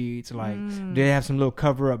streets? Like, do they have some little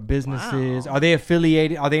cover-up businesses? Wow. Are they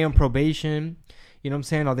affiliated? Are they on probation? You know what I'm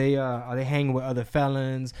saying? Are they hanging with other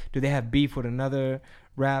felons? Do they have beef with another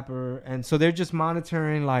rapper? And so they're just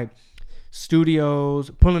monitoring like studios,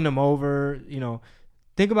 pulling them over.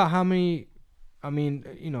 Think about how many. I mean,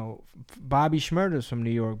 Bobby Shmurda's from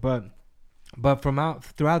New York, but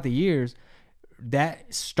throughout the years,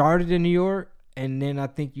 that started in New York, and then I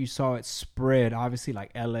think you saw it spread. Obviously,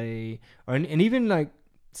 like LA, and even like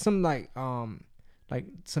some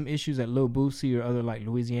some issues that Lil Boosie or other like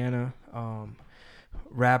Louisiana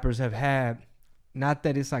rappers have had. Not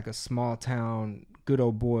that it's like a small town good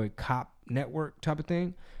old boy cop network type of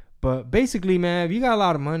thing, but basically, man, if you got a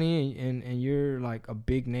lot of money and you're like a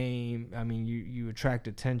big name, I mean, you attract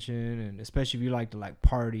attention, and especially if you like to like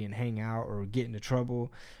party and hang out or get into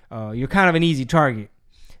trouble, you're kind of an easy target.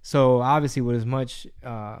 So obviously, with as much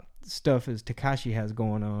stuff as Tekashi has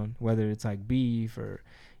going on, whether it's like beef or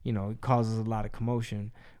it causes a lot of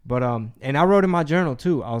commotion. But and I wrote in my journal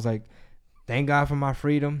too. I was like, thank God for my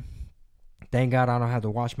freedom. Thank God I don't have to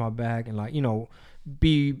watch my back and like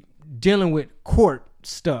be dealing with court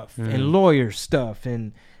stuff and lawyer stuff,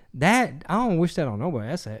 and that I don't wish that on nobody.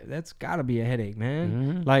 That's gotta be a headache,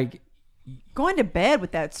 man. Like Going to bed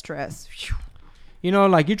with that stress.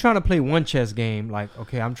 like you're trying to play one chess game, like,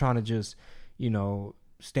 okay, I'm trying to just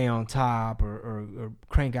stay on top or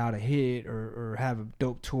crank out a hit or have a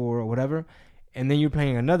dope tour or whatever, and then you're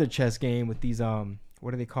playing another chess game with these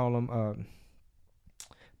what do they call them,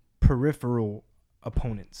 peripheral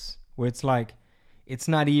opponents, where it's like it's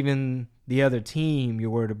not even the other team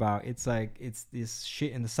you're worried about. It's like it's this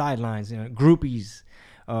shit in the sidelines, groupies,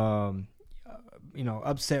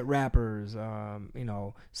 upset rappers,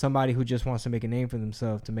 somebody who just wants to make a name for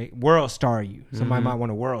themselves to make world star you. Somebody might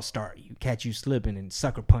want to world star you, catch you slipping and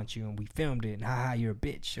sucker punch you, and we filmed it, and haha, you're a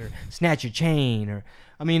bitch, or snatch your chain, or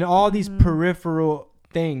all these peripheral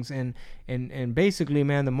things, and basically,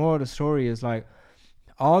 man, the moral of the story is like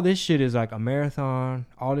all this shit is like a marathon.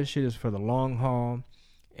 All this shit is for the long haul.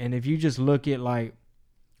 And if you just look at like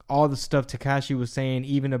all the stuff Tekashi was saying,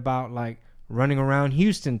 even about like running around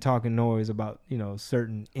Houston talking noise about,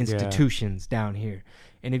 certain institutions down here.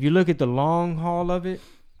 And if you look at the long haul of it,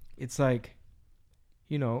 it's like,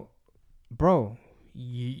 bro,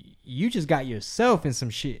 you just got yourself in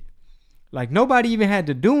some shit. Like nobody even had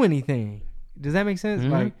to do anything. Does that make sense?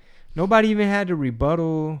 Like nobody even had to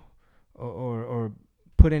rebuttal or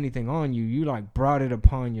put anything on you. You like brought it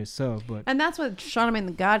upon yourself. But And that's what Charlamagne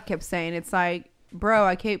the God kept saying. It's like, bro,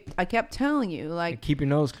 I kept telling you, like, keep your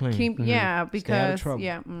nose clean. Yeah, Stay out of because trouble.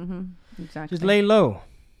 exactly. Just lay low,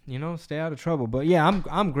 stay out of trouble. But yeah,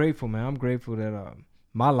 I'm grateful, man. I'm grateful that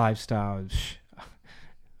my lifestyle is.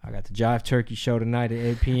 I got the Jive Turkey show tonight at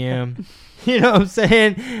 8 p.m. You know what I'm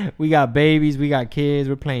saying? We got babies, we got kids,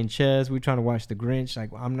 we're playing chess, we're trying to watch The Grinch.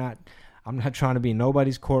 Like I'm not trying to be in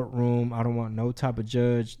nobody's courtroom. I don't want no type of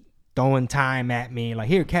judge throwing time at me. Like,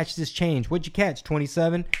 here, catch this change. What'd you catch?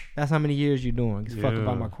 27? That's how many years you're doing. Get the fuck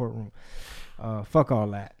about my courtroom. Fuck all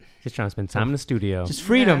that. Just trying to spend time in the studio. Just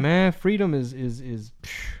freedom, man. Freedom is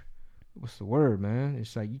what's the word, man?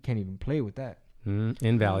 It's like you can't even play with that.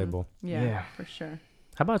 Invaluable. Yeah, for sure.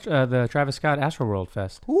 How about the Travis Scott Astroworld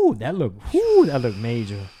Fest? Ooh, that looked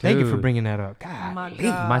major. Thank you for bringing that up. God,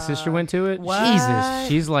 My sister went to it. What? Jesus.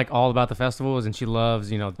 She's like all about the festivals, and she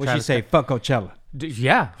loves, What'd she Travis say? Fuck Coachella.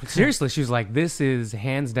 Yeah, seriously, she was like, "This is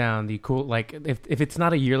hands down the cool." Like, if it's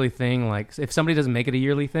not a yearly thing, like if somebody doesn't make it a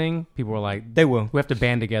yearly thing, people were like, They will. "We have to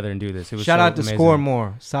band together and do this." It was Shout so out to amazing. Score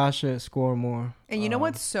More. Sasha Score More. And you know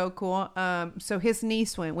what's so cool? So his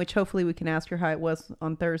niece went, which hopefully we can ask her how it was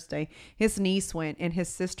on Thursday. His niece went, and his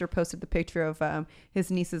sister posted the picture of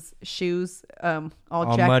his niece's shoes, all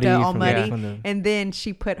jacked muddy up, all from- muddy. from the- And then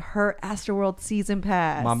she put her Astroworld season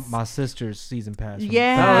pass. My sister's season pass. from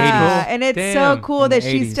Yeah, the 80s. and it's Damn. so cool From the that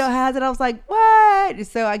she 80s. still has it. I was like, what?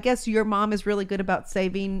 So I guess your mom is really good about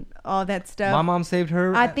saving all that stuff. My mom saved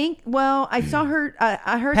her. I think. Well, I saw her.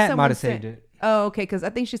 I heard Pat someone might have say- saved it. Oh, okay. Because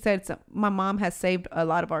I think she said my mom has saved a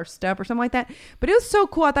lot of our stuff or something like that. But it was so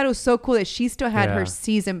cool. I thought it was so cool that she still had her Yeah.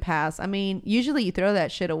 season pass. I mean, usually you throw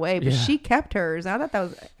that shit away, but Yeah. she kept hers. I thought that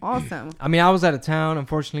was awesome. I mean, I was out of town,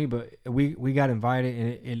 unfortunately, but we got invited,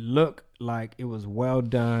 and it looked like it was well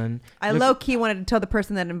done. I low key wanted to tell the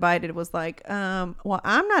person that invited was like, well,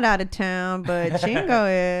 I'm not out of town, but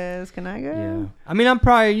Chingo is. Can I go? Yeah. I mean, I'm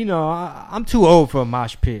probably, I'm too old for a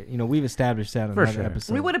mosh pit. We've established that on For another sure.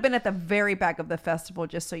 episode. We would have been at the very back of the festival,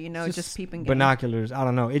 just so you know, just peeping. game. binoculars. I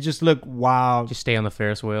don't know. It just looked wild. Just stay on the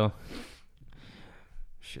Ferris wheel.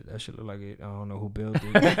 Shit, that shit look like it. I don't know who built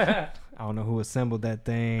it. I don't know who assembled that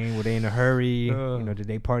thing. Were they in a hurry? Did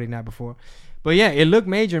they party night before? But yeah, it looked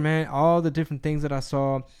major, man. All the different things that I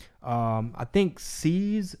saw. I think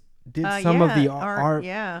C's did some of the art.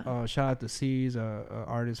 Yeah. Shout out to C's,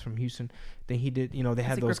 artist from Houston. Then he did. They had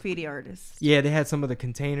He's a those graffiti artist. Yeah, they had some of the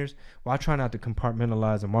containers. Well, I try not to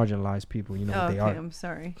compartmentalize or marginalize people. You know what Okay, they are. I'm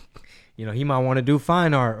sorry. He might want to do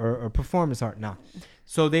fine art or performance art. Nah.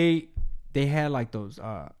 So they had like those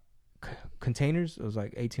containers. It was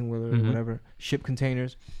like 18-wheeler or whatever, ship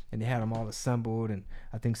containers, and they had them all assembled. And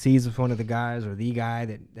I think C's was one of the guys or the guy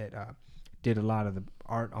that did a lot of the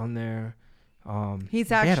art on there. He's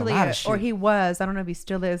they had a actually, lot of or shit. he was, I don't know if he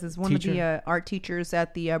still is one of Teacher? the art teachers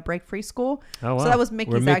at the Break Free School. Oh, wow. So that was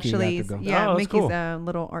Mickey's Mickey actually, got to go. Oh, that's Mickey's cool.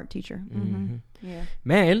 little art teacher. Yeah.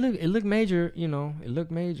 Man, it looked major. It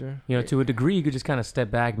looked major. To a degree, you could just kind of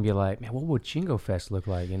step back and be like, man, what would Chingo Fest look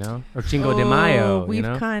like, Or Chingo de Mayo, We've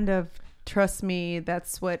kind of, trust me,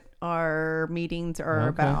 that's what our meetings are Okay,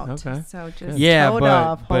 about. okay. So just Yeah, hold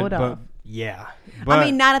off. yeah. I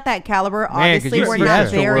mean, not at that caliber. Man, 'cause Obviously, you we're see not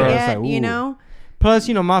Astroworld, there it's yet, like, ooh. Plus,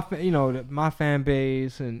 my fan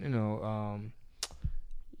base, and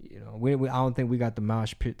we I don't think we got the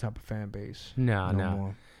mosh pit type of fan base. No.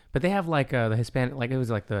 more. But they have like the Hispanic, like it was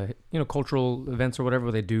like the cultural events or whatever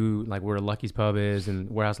where they do like where Lucky's Pub is and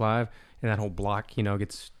Warehouse Live, and that whole block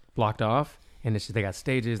gets blocked off, and it's just, they got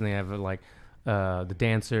stages and they have like the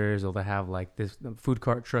dancers, or they have like this food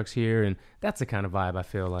cart trucks here, and that's the kind of vibe I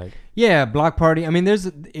feel like. Yeah, block party. I mean,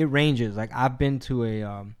 it ranges. Like I've been to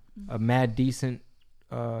a Mad Decent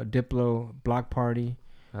Diplo block party.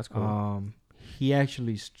 That's cool. He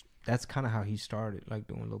actually that's kind of how he started, like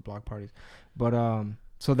doing little block parties. But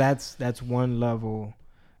so that's one level.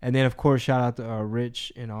 And then of course shout out to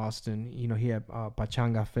Rich in Austin. He had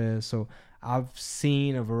Pachanga Fest. So I've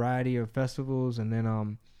seen a variety of festivals. And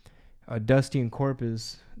then Dusty and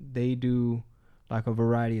Corpus, they do like a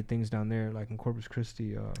variety of things down there, like in Corpus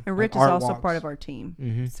Christi. And Rich like is art also walks. part of our team.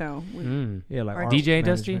 Mm-hmm. So Yeah, like Our art DJ management.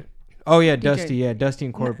 Dusty? Oh yeah, DJ. Dusty. Yeah, Dusty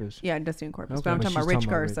and Corpus. yeah, Dusty and Corpus. Okay. But I'm But talking about she's Rich talking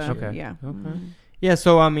about Garza. Rich, Okay. Yeah. Okay. Yeah,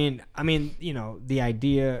 so I mean, the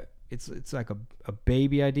idea, it's like a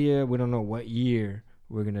baby idea. We don't know what year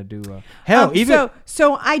we're gonna do. Hell, even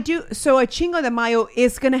so a Chingo de Mayo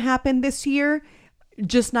is gonna happen this year,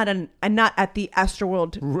 just not at the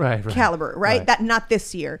Astroworld Right. caliber, right? That not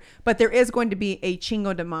this year, but there is going to be a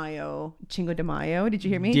Chingo de Mayo. Chingo de Mayo, did you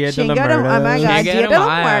hear me? Dia de Chingo la de, oh my Muertos. god, Chingo Dia de de los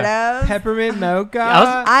Mayo. Muertos. peppermint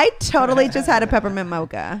mocha. I totally just had a peppermint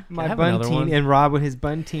mocha. My have another one. buntini and Rob with his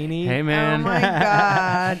buntini. Hey man, Oh my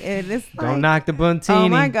god, it is. Don't like, knock the buntini. Oh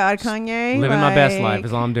my god, Kanye, living my best like- life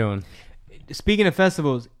is all I'm doing. Speaking of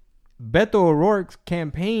festivals, Beto O'Rourke's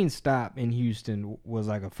campaign stop in Houston was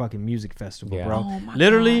like a fucking music festival, Yeah. bro. Oh my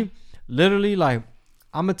Literally, like,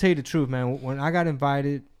 I'm gonna tell you the truth, man. When I got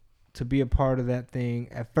invited to be a part of that thing,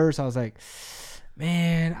 at first I was like,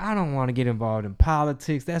 man, I don't want to get involved in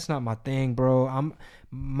politics. That's not my thing, bro.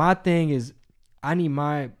 My thing is I need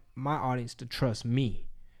my audience to trust me.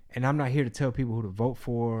 And I'm not here to tell people who to vote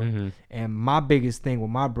for. Mm-hmm. And my biggest thing with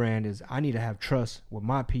my brand is I need to have trust with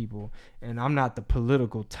my people. And I'm not the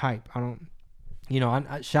political type. I don't,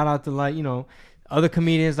 I shout out to, like, other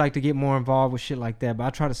comedians like to get more involved with shit like that, but I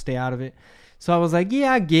try to stay out of it. So I was like,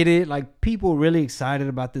 yeah, I get it. Like, people really excited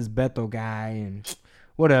about this Beto guy and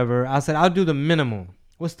whatever. I said, I'll do the minimum.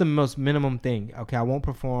 What's the most minimum thing? Okay, I won't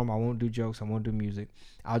perform. I won't do jokes. I won't do music.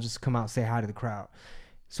 I'll just come out and say hi to the crowd.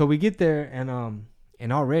 So we get there, and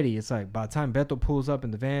already it's like by the time Beto pulls up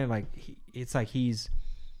in the van, like it's like he's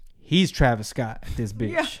Travis Scott at this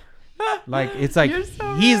bitch. Yeah. Like it's like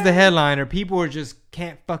he's the headliner. People are just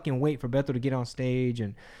can't fucking wait for Beto to get on stage,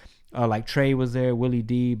 and like Trey was there, Willie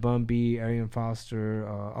D, Bun B, Arian Foster,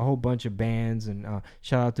 a whole bunch of bands, and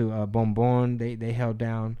shout out to Bon Bon. They held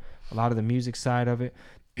down a lot of the music side of it,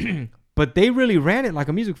 but they really ran it like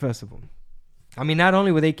a music festival. I mean, not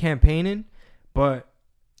only were they campaigning, but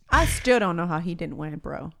I still don't know how he didn't win,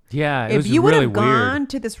 bro. Yeah, it if was you would really have gone weird.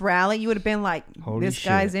 to this rally, you would have been like, Holy this shit.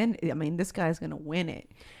 guy's in. I mean, this guy's going to win it.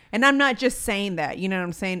 And I'm not just saying that, you know what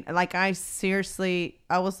I'm saying? Like, I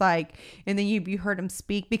was like, and then you heard him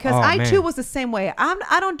speak, because I too was the same way.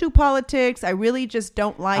 I don't do politics. I really just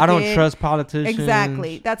don't like it. I don't trust politicians.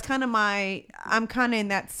 Exactly. That's kind of I'm kind of in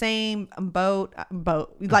that same boat.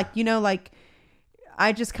 Like, like,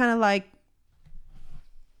 I just kind of like.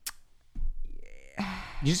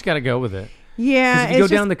 You just got to go with it. Yeah. If you go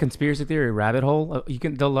down the conspiracy theory rabbit hole,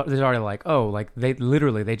 there's already like, oh, like they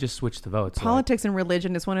just switched the votes. Politics and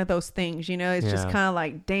religion is one of those things, it's just kind of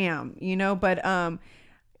like, damn, but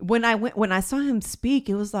when I saw him speak,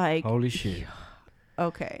 it was like, holy shit.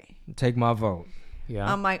 Okay. Take my vote. Yeah.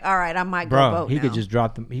 I'm like, all right, I might bro, go vote he now. could have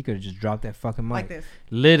just dropped that fucking mic. Like this.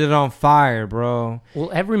 Lit it on fire, bro. Well,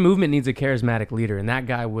 every movement needs a charismatic leader, and that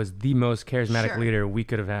guy was the most charismatic leader we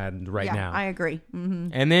could have had right now. I agree. Mm-hmm.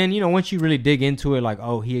 And then, once you really dig into it, like,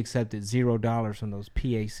 oh, he accepted $0 from those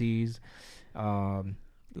PACs, a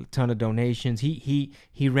ton of donations.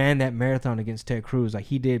 He ran that marathon against Ted Cruz. Like,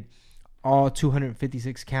 he did all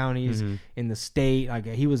 256 counties in the state. Like,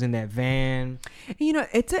 he was in that van.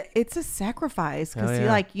 It's a sacrifice,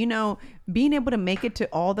 because being able to make it to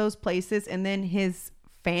all those places, and then his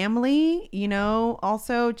family,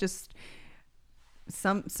 also just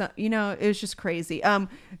some it was just crazy.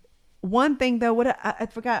 One thing though, I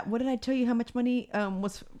forgot, what did I tell you how much money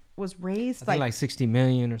was raised? I think like 60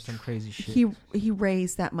 million or some crazy shit. He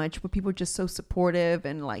raised that much, but people were just so supportive,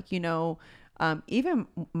 and like, even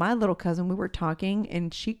my little cousin, we were talking,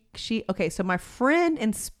 and she okay, so my friend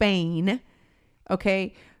in Spain,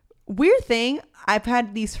 okay, weird thing, I've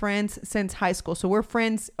had these friends since high school, so we're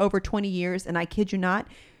friends over 20 years, and I kid you not,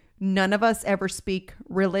 none of us ever speak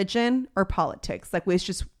religion or politics. Like,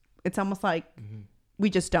 it's almost like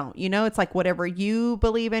we just don't, it's like whatever you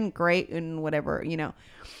believe in, great, and whatever,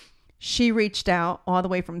 She reached out all the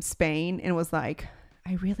way from Spain and was like,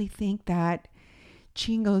 I really think that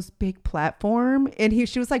Chingo's big platform, and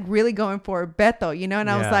she was like really going for Beto, and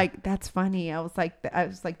I was like, that's funny. I was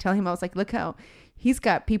like telling him, I was like, look how he's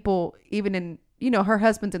got people, even in, her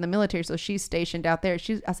husband's in the military, so she's stationed out there.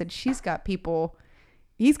 I said, he's got people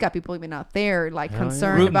even out there, like,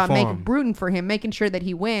 concerned about rooting for him, making sure that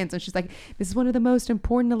he wins. And she's like, this is one of the most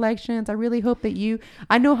important elections. I really hope that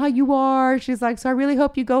I know how you are. She's like, so I really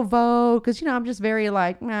hope you go vote. Cause I'm just very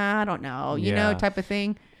like, nah, I don't know, type of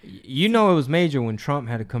thing. It was major when Trump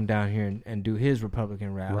had to come down here and do his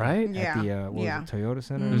Republican rally, right? At the Toyota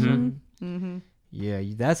Center or something. Mm-hmm. Yeah,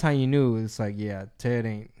 that's how you knew. It's like, yeah, Ted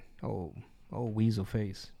ain't weasel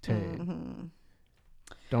face. Ted,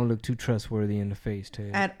 don't look too trustworthy in the face, Ted.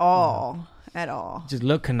 At all. Just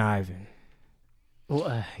look conniving.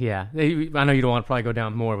 Well, yeah, I know you don't want to probably go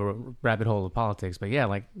down more of a rabbit hole of politics, but yeah,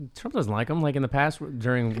 like Trump doesn't like him. Like in the past,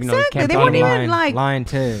 during exactly. They weren't even like lying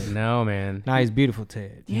Ted. No, man. Now he's beautiful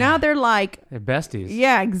Ted. Yeah. Now they're besties.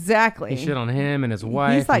 Yeah, exactly. He shit on him and his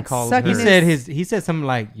wife. He's like he said something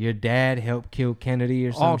like, your dad helped kill Kennedy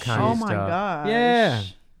or something. All kinds of stuff. Oh my gosh. Yeah.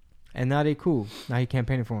 And now they cool. Now he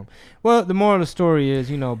campaigning for him. Well, the moral of the story is,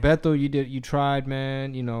 Beto, you tried,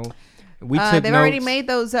 man. We took they've already made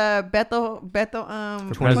those Beto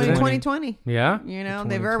 2020. Yeah.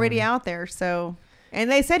 They've already out there. So, and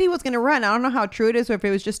they said he was going to run. I don't know how true it is, or if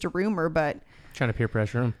it was just a rumor, but trying to peer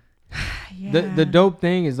pressure him. Yeah. The dope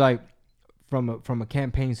thing is, like, from a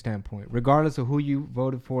campaign standpoint, regardless of who you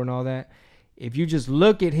voted for and all that, if you just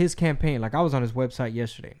look at his campaign, like I was on his website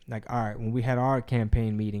yesterday, like, all right, when we had our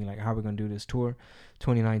campaign meeting, like how we're going to do this tour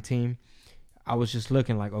 2019, I was just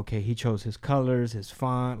looking like, okay, he chose his colors, his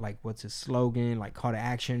font, like what's his slogan, like call to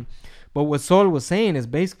action. But what Solar was saying is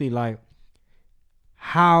basically like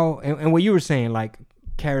how, and what you were saying, like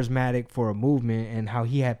charismatic for a movement and how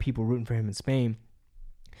he had people rooting for him in Spain.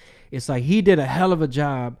 It's like he did a hell of a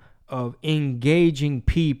job of engaging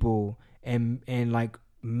people and like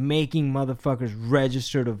making motherfuckers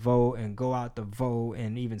register to vote and go out to vote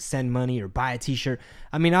and even send money or buy a t-shirt.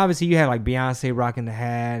 I mean, obviously you had like Beyonce rocking the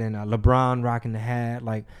hat and LeBron rocking the hat,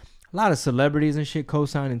 like a lot of celebrities and shit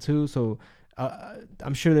co-signing too. So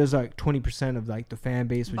I'm sure there's like 20% of like the fan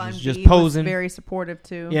base which is just posing. Was very supportive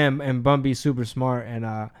too. Yeah, and Bun B's super smart,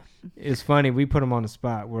 and it's funny, we put him on the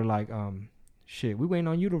spot. We're like, shit, we waiting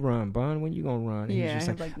on you to run, Bun. When you gonna run? And Yeah, he's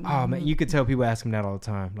just like, like, oh man, you could tell people ask him that all the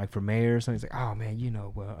time, like for mayor or something. He's like, oh man, you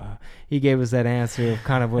know, well, he gave us that answer of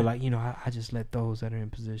kind of, we're like, you know, I just let those that are in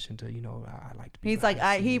position to, you know, I like to be. He's like,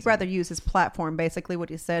 he'd rather use his platform, basically what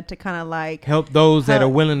he said, to kind of like help those that are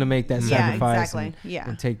willing to make that Yeah, sacrifice exactly.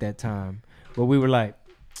 and take that time. But we were like,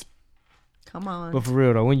 come on. but for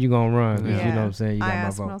real though, when you gonna run? 'Cause Yeah. you know what I'm saying? You got I my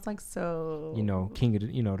asked him, vote. I was like, so You know, king of the,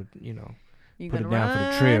 you know, you put it gonna down for the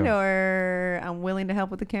run, trail. or I'm willing to help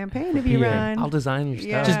with the campaign if you Yeah. run. I'll design your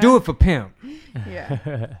Yeah. stuff. just do it for Pimp,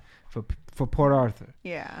 Yeah, for Port Arthur.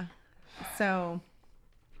 yeah. So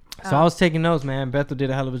So I was taking notes, man. Bethel did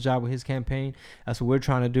a hell of a job with his campaign. That's what we're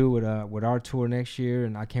trying to do with our tour next year,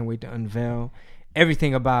 and I can't wait to unveil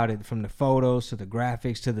everything about it, from the photos to the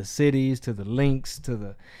graphics to the cities to the links to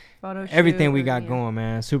the photo everything shoot, we got yeah. going,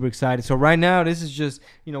 man. Super excited. So right now, this is just,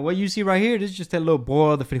 you know, what you see right here. This is just that little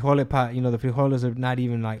boil, the frijoles pot. You know, the frijoles are not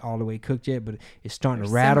even like all the way cooked yet, but it's starting They're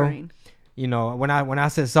to rattle. simmering. You know, when I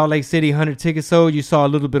said Salt Lake City 100 tickets sold, you saw a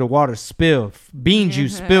little bit of water spill, bean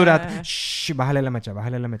juice spilled out. Shh, bájale la mecha,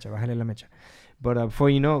 bájale la mecha, bájale la mecha. But before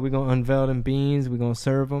you know it, we're gonna unveil them beans. We're gonna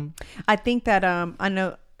serve them. I think that I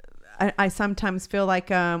know I sometimes feel like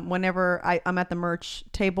whenever I'm at the merch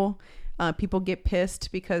table, people get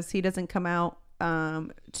pissed because he doesn't come out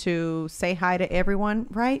to say hi to everyone,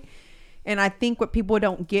 right? And I think what people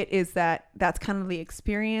don't get is that that's kind of the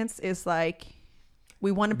experience, is like,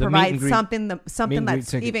 we want to The meet provide and greet- something meet something and greet that's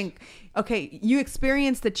tickets. even okay. You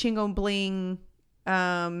experience the Chingo Bling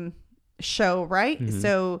show, right? Mm-hmm.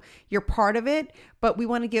 So you're part of it, but we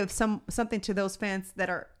want to give something to those fans that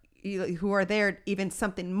are who are there, even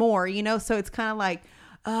something more, you know? So it's kind of like,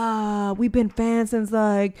 we've been fans since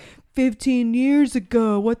like 15 years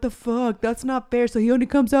ago. What the fuck? That's not fair. So he only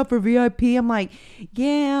comes out for VIP. I'm like,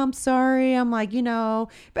 yeah, I'm sorry. I'm like, you know,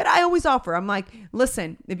 but I always offer. I'm like,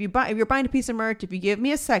 listen, if you're buying a piece of merch, if you give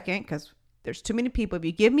me a second, because there's too many people. If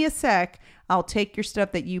you give me a sec, I'll take your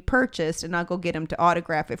stuff that you purchased and I'll go get him to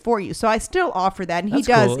autograph it for you. So I still offer that, and That's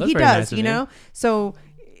he does. cool. That's He very does, nice of you you. know. So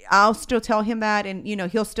I'll still tell him that, and you know,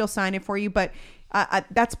 he'll still sign it for you. But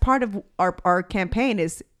that's part of our campaign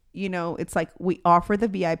is, you know, it's like we offer the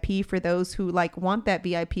VIP for those who like want that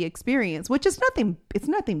VIP experience, which is nothing. It's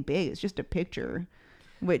nothing big. It's just a picture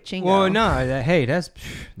with Chingo. Well, no, hey, that's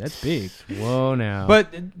big. Whoa, now.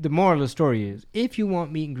 But the moral of the story is, if you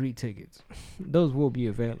want meet and greet tickets, those will be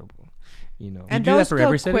available. You know, and do that those for go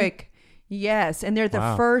every city? quick. Yes, and they're the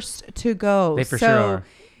Wow. first to go. They for sure are.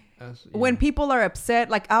 When people are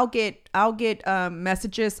upset, like I'll get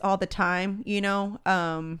messages all the time, you know,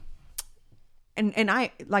 and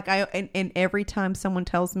every time someone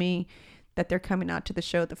tells me that they're coming out to the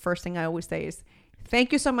show, the first thing I always say is,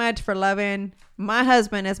 thank you so much for loving my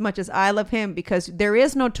husband as much as I love him, because there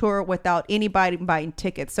is no tour without anybody buying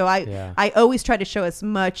tickets. So I always try to show as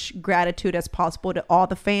much gratitude as possible to all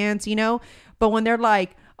the fans, you know. But when they're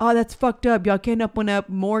like, oh, that's fucked up, y'all can't open up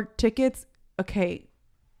more tickets. Okay.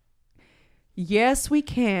 Yes, we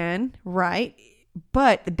can, right?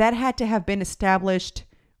 But that had to have been established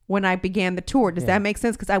when I began the tour. Does that make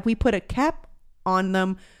sense? Because we put a cap on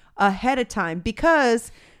them ahead of time,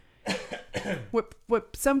 because what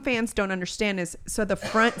some fans don't understand is, so the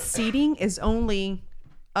front seating is only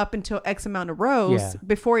up until X amount of rows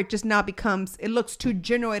before it just now becomes, it looks too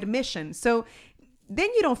general admission. So then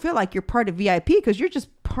you don't feel like you're part of VIP because you're just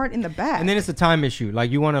part in the back. And then it's a time issue.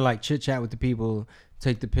 Like, you want to like chit chat with the people,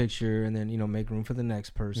 take the picture, and then, you know, make room for the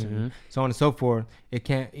next person, so on and so forth. It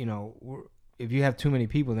can't, you know, if you have too many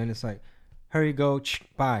people, then it's like, hurry, go,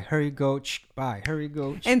 bye, hurry, go, bye, hurry,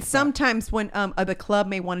 go. And sometimes when the club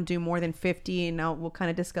may want to do more than 50, and now we'll kind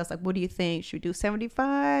of discuss, like, what do you think? Should we do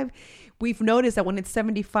 75? We've noticed that when it's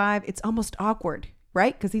 75, it's almost awkward,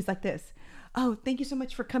 right? Because he's like this. Oh, thank you so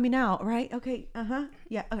much for coming out, right? Okay,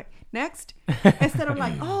 yeah, okay. Next. Instead of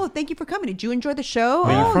like, oh, thank you for coming. Did you enjoy the show?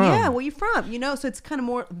 Where you from? Yeah, where you from? You know, so it's kind of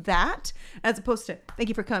more that, as opposed to, thank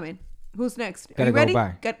you for coming. Who's next? Are Gotta you ready?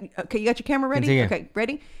 go, bye. Okay, you got your camera ready? Continue. Okay,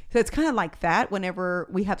 ready? So it's kind of like that whenever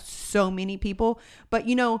we have so many people. But,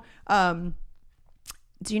 you know,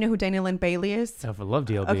 Do you know who Daniel Lynn Bailey is? I love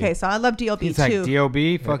DLB. Okay, so I love DLB He's too. like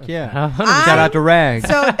D.O.B. Fuck yeah. 100%. Shout out to Rags.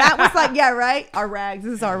 So that was like, yeah, right? Our Rags.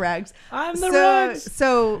 This is our Rags. I'm the so, Rags.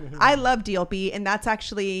 So I love DLB, and that's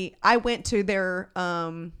actually, I went to their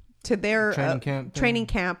training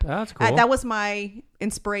camp. Oh, that's cool. That was my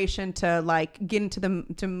inspiration to like get into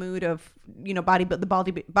the mood of, you know,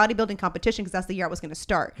 bodybuilding competition, because that's the year I was going to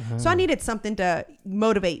start. So I needed something to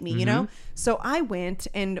motivate me, you know? So I went,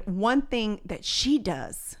 and one thing that she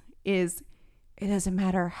does is, it doesn't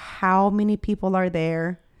matter how many people are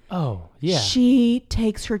there. Oh, yeah. She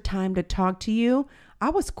takes her time to talk to you. I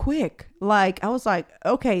was quick. Like, I was like,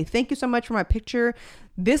 okay, thank you so much for my picture.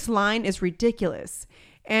 This line is ridiculous.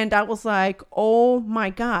 And I was like, oh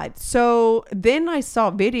my God. So then I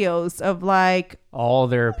saw videos of like all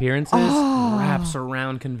their appearances, wraps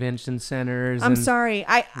around convention centers. I'm sorry.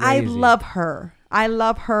 I love her. I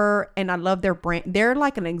love her, and I love their brand. They're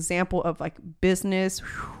like an example of like business,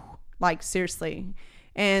 like seriously.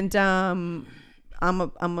 And I'm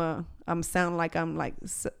sound like I'm like,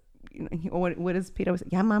 you know, what is Peter was,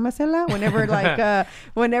 yeah, mama sela, whenever like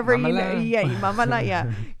whenever you know, yeah, mama la,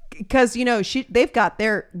 yeah. Because, you know, they've got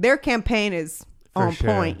their campaign is on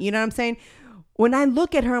point. You know what I'm saying? When I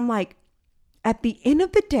look at her, I'm like, at the end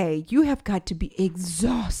of the day, you have got to be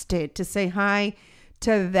exhausted to say hi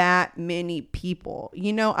to that many people.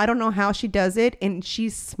 You know, I don't know how she does it. And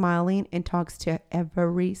she's smiling and talks to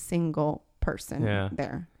every single person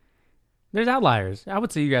there. There's outliers. I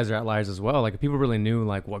would say you guys are outliers as well. Like, if people really knew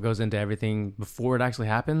like what goes into everything before it actually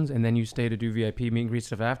happens, and then you stay to do VIP meet and greet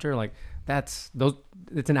stuff after, like it's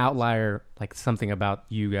an outlier, like something about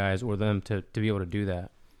you guys or them to be able to do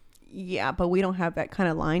that. Yeah, but we don't have that kind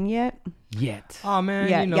of line yet. Oh man,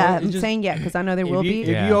 yeah, you know, yeah. I'm saying because I know there will be.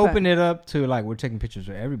 If you open it up to like we're taking pictures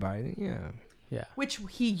of everybody, yeah. Which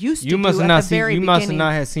he used to You must do have at not the seen. very You beginning. must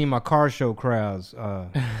not have seen my car show crowds,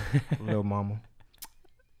 little mama.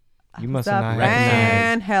 You must have not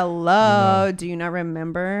recognized. Hello. You know. Do you not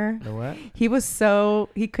remember? The what?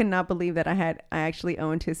 He could not believe that I actually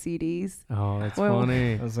owned his CDs. Oh, that's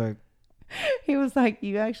funny. I was like, he was like,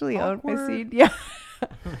 you actually own my Awkward. CD? Yeah.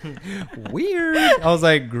 weird. I was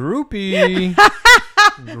like, groupie.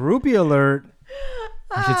 Groupie alert.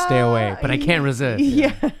 I should stay away, but I can't resist.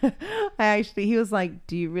 Yeah. He was like,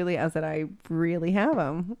 do you really? I said, I really have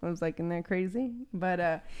them. I was like, isn't that crazy?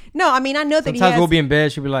 But no, I mean, I know that Sometimes we'll be in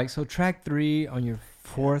bed. She'll be like, so track 3 on your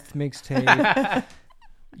 4th mixtape.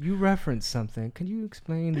 You referenced something. Can you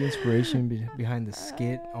explain the inspiration behind the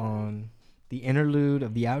skit on the interlude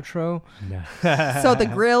of the outro? No. So the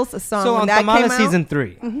Grills song, So when on that Tamala came out, season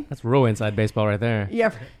 3. That's real inside baseball right there.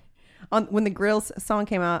 yeah. When the Grills song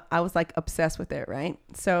came out, I was like obsessed with it, right?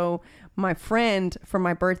 So my friend for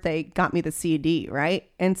my birthday got me the CD,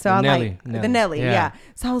 right? And so I'm like, the Nelly, yeah.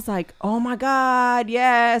 So I was like, oh my God,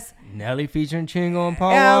 yes. Nelly featuring Chingo and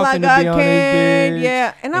Paul. Yeah, Wall like finna I be on this can, bitch.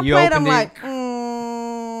 yeah. And I you played, I'm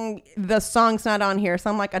opened like, the song's not on here.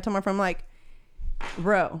 So I told my friend, I'm like,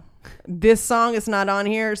 bro, this song is not on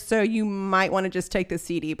here, so you might want to just take the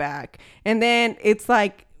CD back. And then it's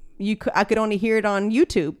like, I could only hear it on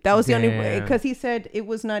YouTube. That was the only way, because he said it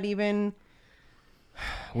was not even.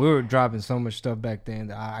 We were dropping so much stuff back then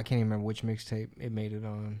that I can't even remember which mixtape it made it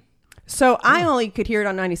on. So I only could hear it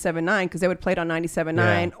on 97.9 because they would play it on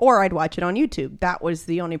 97.9, or I'd watch it on YouTube. That was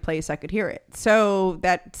the only place I could hear it. So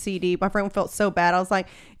that CD, my friend felt so bad. I was like,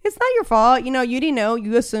 it's not your fault. You know, you didn't know.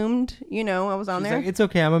 You assumed, you know, I was on there. Like, it's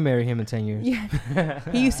okay. I'm going to marry him in 10 years. Yeah.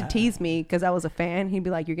 He used to tease me because I was a fan. He'd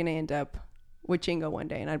be like, you're going to end up with Chingo one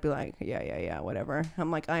day. And I'd be like, yeah, whatever.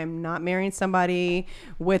 I'm like, I am not marrying somebody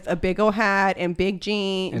with a big old hat and big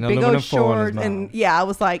jeans, and big old shorts. And yeah, I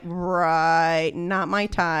was like, right, not my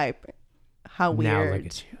type. How weird. Now look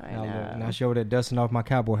at you. I know. Now she over there dusting off my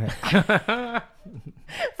cowboy hat.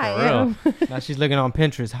 I am. Now she's looking on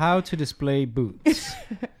Pinterest, how to display boots.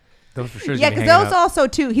 Those for sure. Yeah, because those also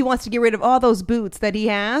too, he wants to get rid of all those boots that he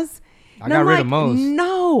has. I got rid of most.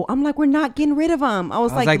 No, I'm like, we're not getting rid of them. I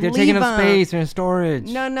was like, they're taking up space. They're in storage.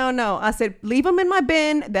 No. I said, leave them in my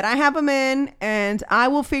bin that I have them in, and I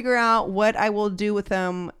will figure out what I will do with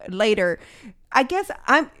them later. I guess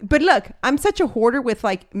but look, I'm such a hoarder with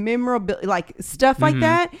like memorabilia, like stuff like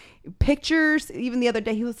that. Pictures. Even the other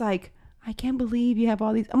day, he was like, I can't believe you have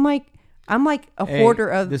all these. I'm like a hoarder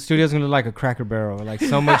of. The studio's gonna look like a Cracker Barrel, like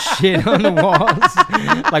so much shit on the walls,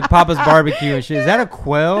 like Papa's Barbecue and shit. Is that a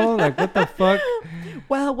quail? Like what the fuck?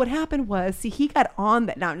 Well, what happened was, he got on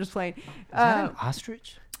that. Now I'm just playing. Is that an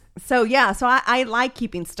ostrich? So yeah, so I like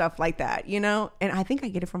keeping stuff like that, you know, and I think I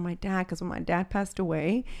get it from my dad because when my dad passed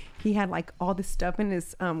away, he had like all this stuff in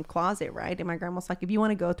his closet, right? And my grandma's like, if you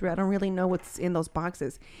want to go through, I don't really know what's in those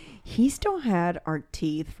boxes. He still had our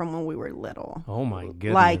teeth from when we were little. Oh my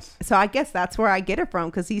goodness! Like, so I guess that's where I get it from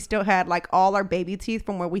because he still had like all our baby teeth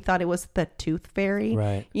from where we thought it was the tooth fairy,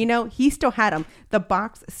 Right. You know, he still had them. The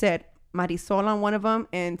box said Marisol on one of them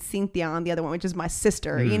and Cynthia on the other one, which is my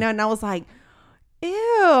sister, you know, and I was like,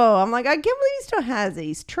 ew. I'm like, I can't believe he still has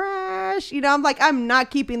these trash. You know, I'm like, I'm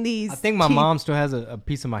not keeping these. I think my teeth. mom still has a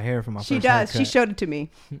piece of my hair from my She first does. She haircut. showed it to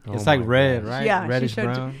me. It's Oh like my red, gosh. right? Yeah, Reddish she showed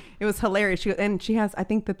it. brown. It was hilarious. And she has, I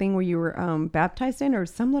think, the thing where you were baptized in, or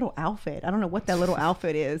some little outfit. I don't know what that little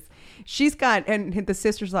outfit is. She's got, and the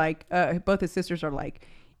sisters like, both the sisters are like,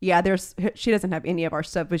 yeah. She doesn't have any of our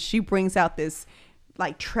stuff, but she brings out this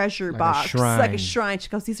like treasure Like a box, like a shrine. shrine. She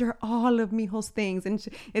goes, these are all of Mijo's things, and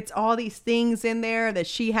it's all these things in there that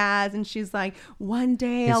she has, and she's like, one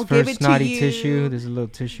day His I'll first give it to snotty you. tissue. There's a little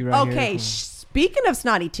tissue right here. Okay, speaking of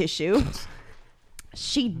snotty tissue,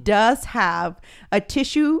 she does have a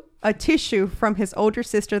tissue from his older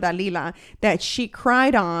sister Dalila that she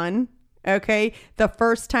cried on. Okay, the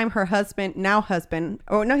first time her husband,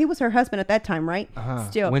 oh no, he was her husband at that time, right?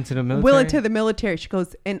 Still Went to the Well, military? into the military. She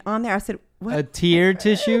goes, and on there, I said, what? A tear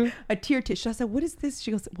tissue? A tear tissue. I said, what is this?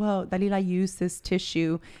 She goes, well, Dalila used this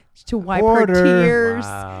tissue to wipe Hoarder. her tears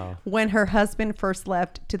Wow. when her husband first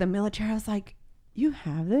left to the military. I was like, you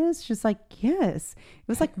have this? She's like, yes. It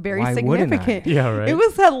was like very Why wouldn't I? significant. Yeah, right. It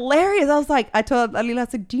was hilarious. I was like, I told Dalila,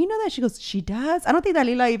 I said, do you know that? She goes, she does. I don't think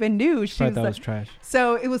Dalila even knew. She I was thought that like, was trash.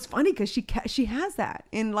 so it was funny because she has that.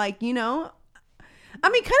 And like, you know, I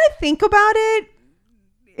mean, kind of think about it.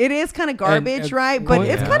 It is kind of garbage, right? But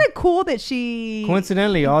it's yeah. kind of cool that she.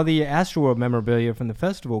 Coincidentally, all the Astroworld memorabilia from the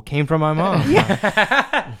festival came from my mom.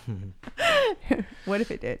 What if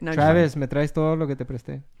it did? No, Travis, me traes todo lo que te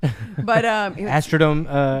presté. but it was-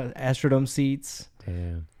 Astrodome seats.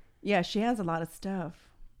 Damn. yeah, she has a lot of stuff.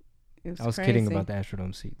 It I was kidding about the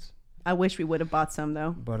Astrodome seats. I wish we would have bought some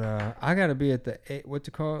though. But I gotta be at the what's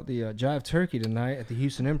it called, the Jive Turkey tonight at the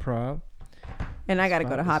Houston Improv. And I got to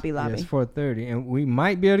go to Hobby Yeah, Lobby. it's 4:30, and we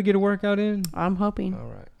might be able to get a workout in. I'm hoping. All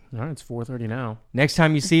right. All right, it's 4:30 now. Next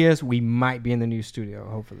time you see us, we might be in the new studio.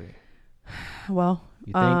 Hopefully. Well,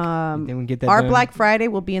 You think? You think we can get that our done? Black Friday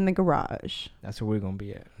will be in the garage. That's where we're gonna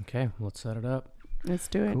be at. Okay, let's set it up. Let's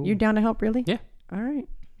do it. Cool. You down to help, really? Yeah. All right.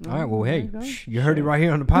 All right. Well, there hey, you go. you heard it right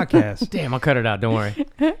here on the podcast. Damn, I'll cut it out. Don't worry.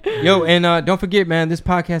 Yo, and don't forget, man, this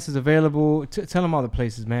podcast is available. Tell them all the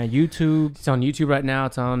places, man. YouTube. It's on YouTube right now.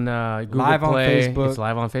 It's on Google Live on Play. Facebook. It's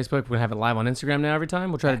live on Facebook. We're gonna have it live on Instagram now every time.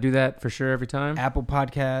 We'll try to do that for sure every time. Apple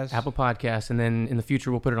Podcasts. Apple Podcasts, and then in the future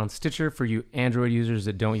we'll put it on Stitcher for you Android users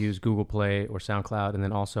that don't use Google Play or SoundCloud, and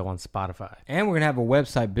then also on Spotify. And we're gonna have a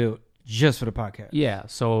website built just for the podcast. Yeah,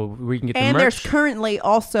 so we can get And the there's merch currently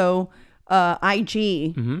also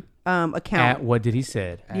IG account. at What Did He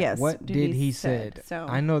Said. At Yes, What did he said. said? So-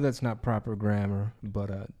 I know that's not proper grammar, but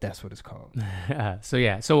that's what it's called.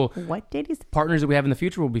 So What did he say? partners that we have in the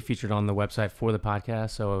future will be featured on the website for the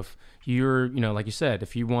podcast. So if you're, like you said,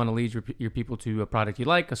 if you want to lead your people to a product you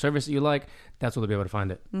like, a service that you like, that's where they'll be able to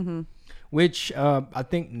find it. Mm-hmm. Which I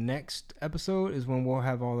think next episode is when we'll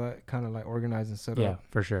have all that kind of like organized and set Yeah, up.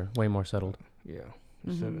 for sure. Way more settled. Yeah.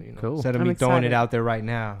 Instead of, Cool. Instead of I'm me throwing it excited. out there right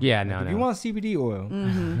now. Yeah, Like, no, if no. you want CBD oil.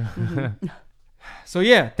 Mm-hmm. So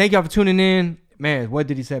yeah, thank y'all for tuning in. Man, What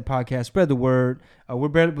Did He Say podcast. Spread the word.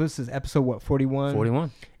 This is episode 41.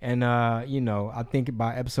 41. And I think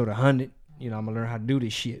by episode 100, I'm gonna learn how to do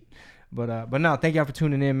this shit. But no, thank y'all for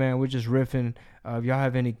tuning in, man. We're just riffing. If y'all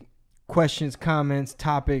have any questions, comments,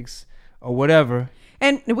 topics, or whatever,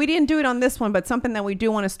 And we didn't do it on this one, but something that we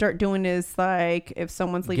do want to start doing is like if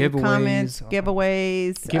someone's leaving Giveaways. comments,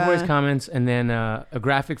 giveaways. Giveaways, comments, and then a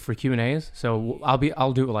graphic for Q&As. So I'll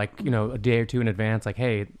do it like, a day or two in advance. Like,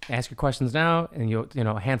 hey, ask your questions now, and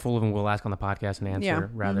a handful of them we'll ask on the podcast and answer Yeah.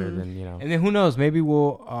 rather than, and then who knows? Maybe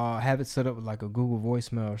we'll have it set up with like a Google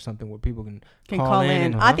voicemail or something where people can call in.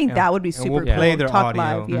 and- I think and- that would be and super we'll cool. play their Talk audio.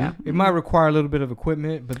 live, yeah. It might require a little bit of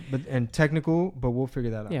equipment, but and technical, but we'll figure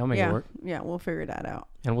that out. Yeah, we'll make it Yeah, work. yeah, we'll figure that out.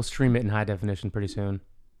 And we'll stream it in high definition pretty soon.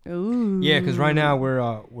 Ooh. Yeah, because right now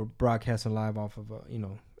we're broadcasting live off of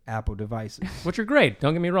Apple devices. Which are great.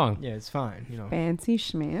 Don't get me wrong. Yeah, it's fine. Fancy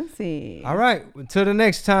schmancy. All right, until the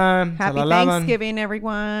next time. Happy se la lavan, Thanksgiving,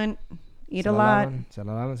 everyone. Eat se a la lot. lavan, Se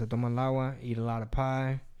la lavan, se toman el agua, eat a lot of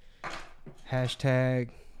pie. Hashtag,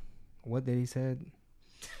 what did he said?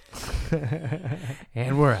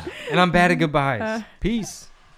 And we're out. And I'm bad at goodbyes. Peace.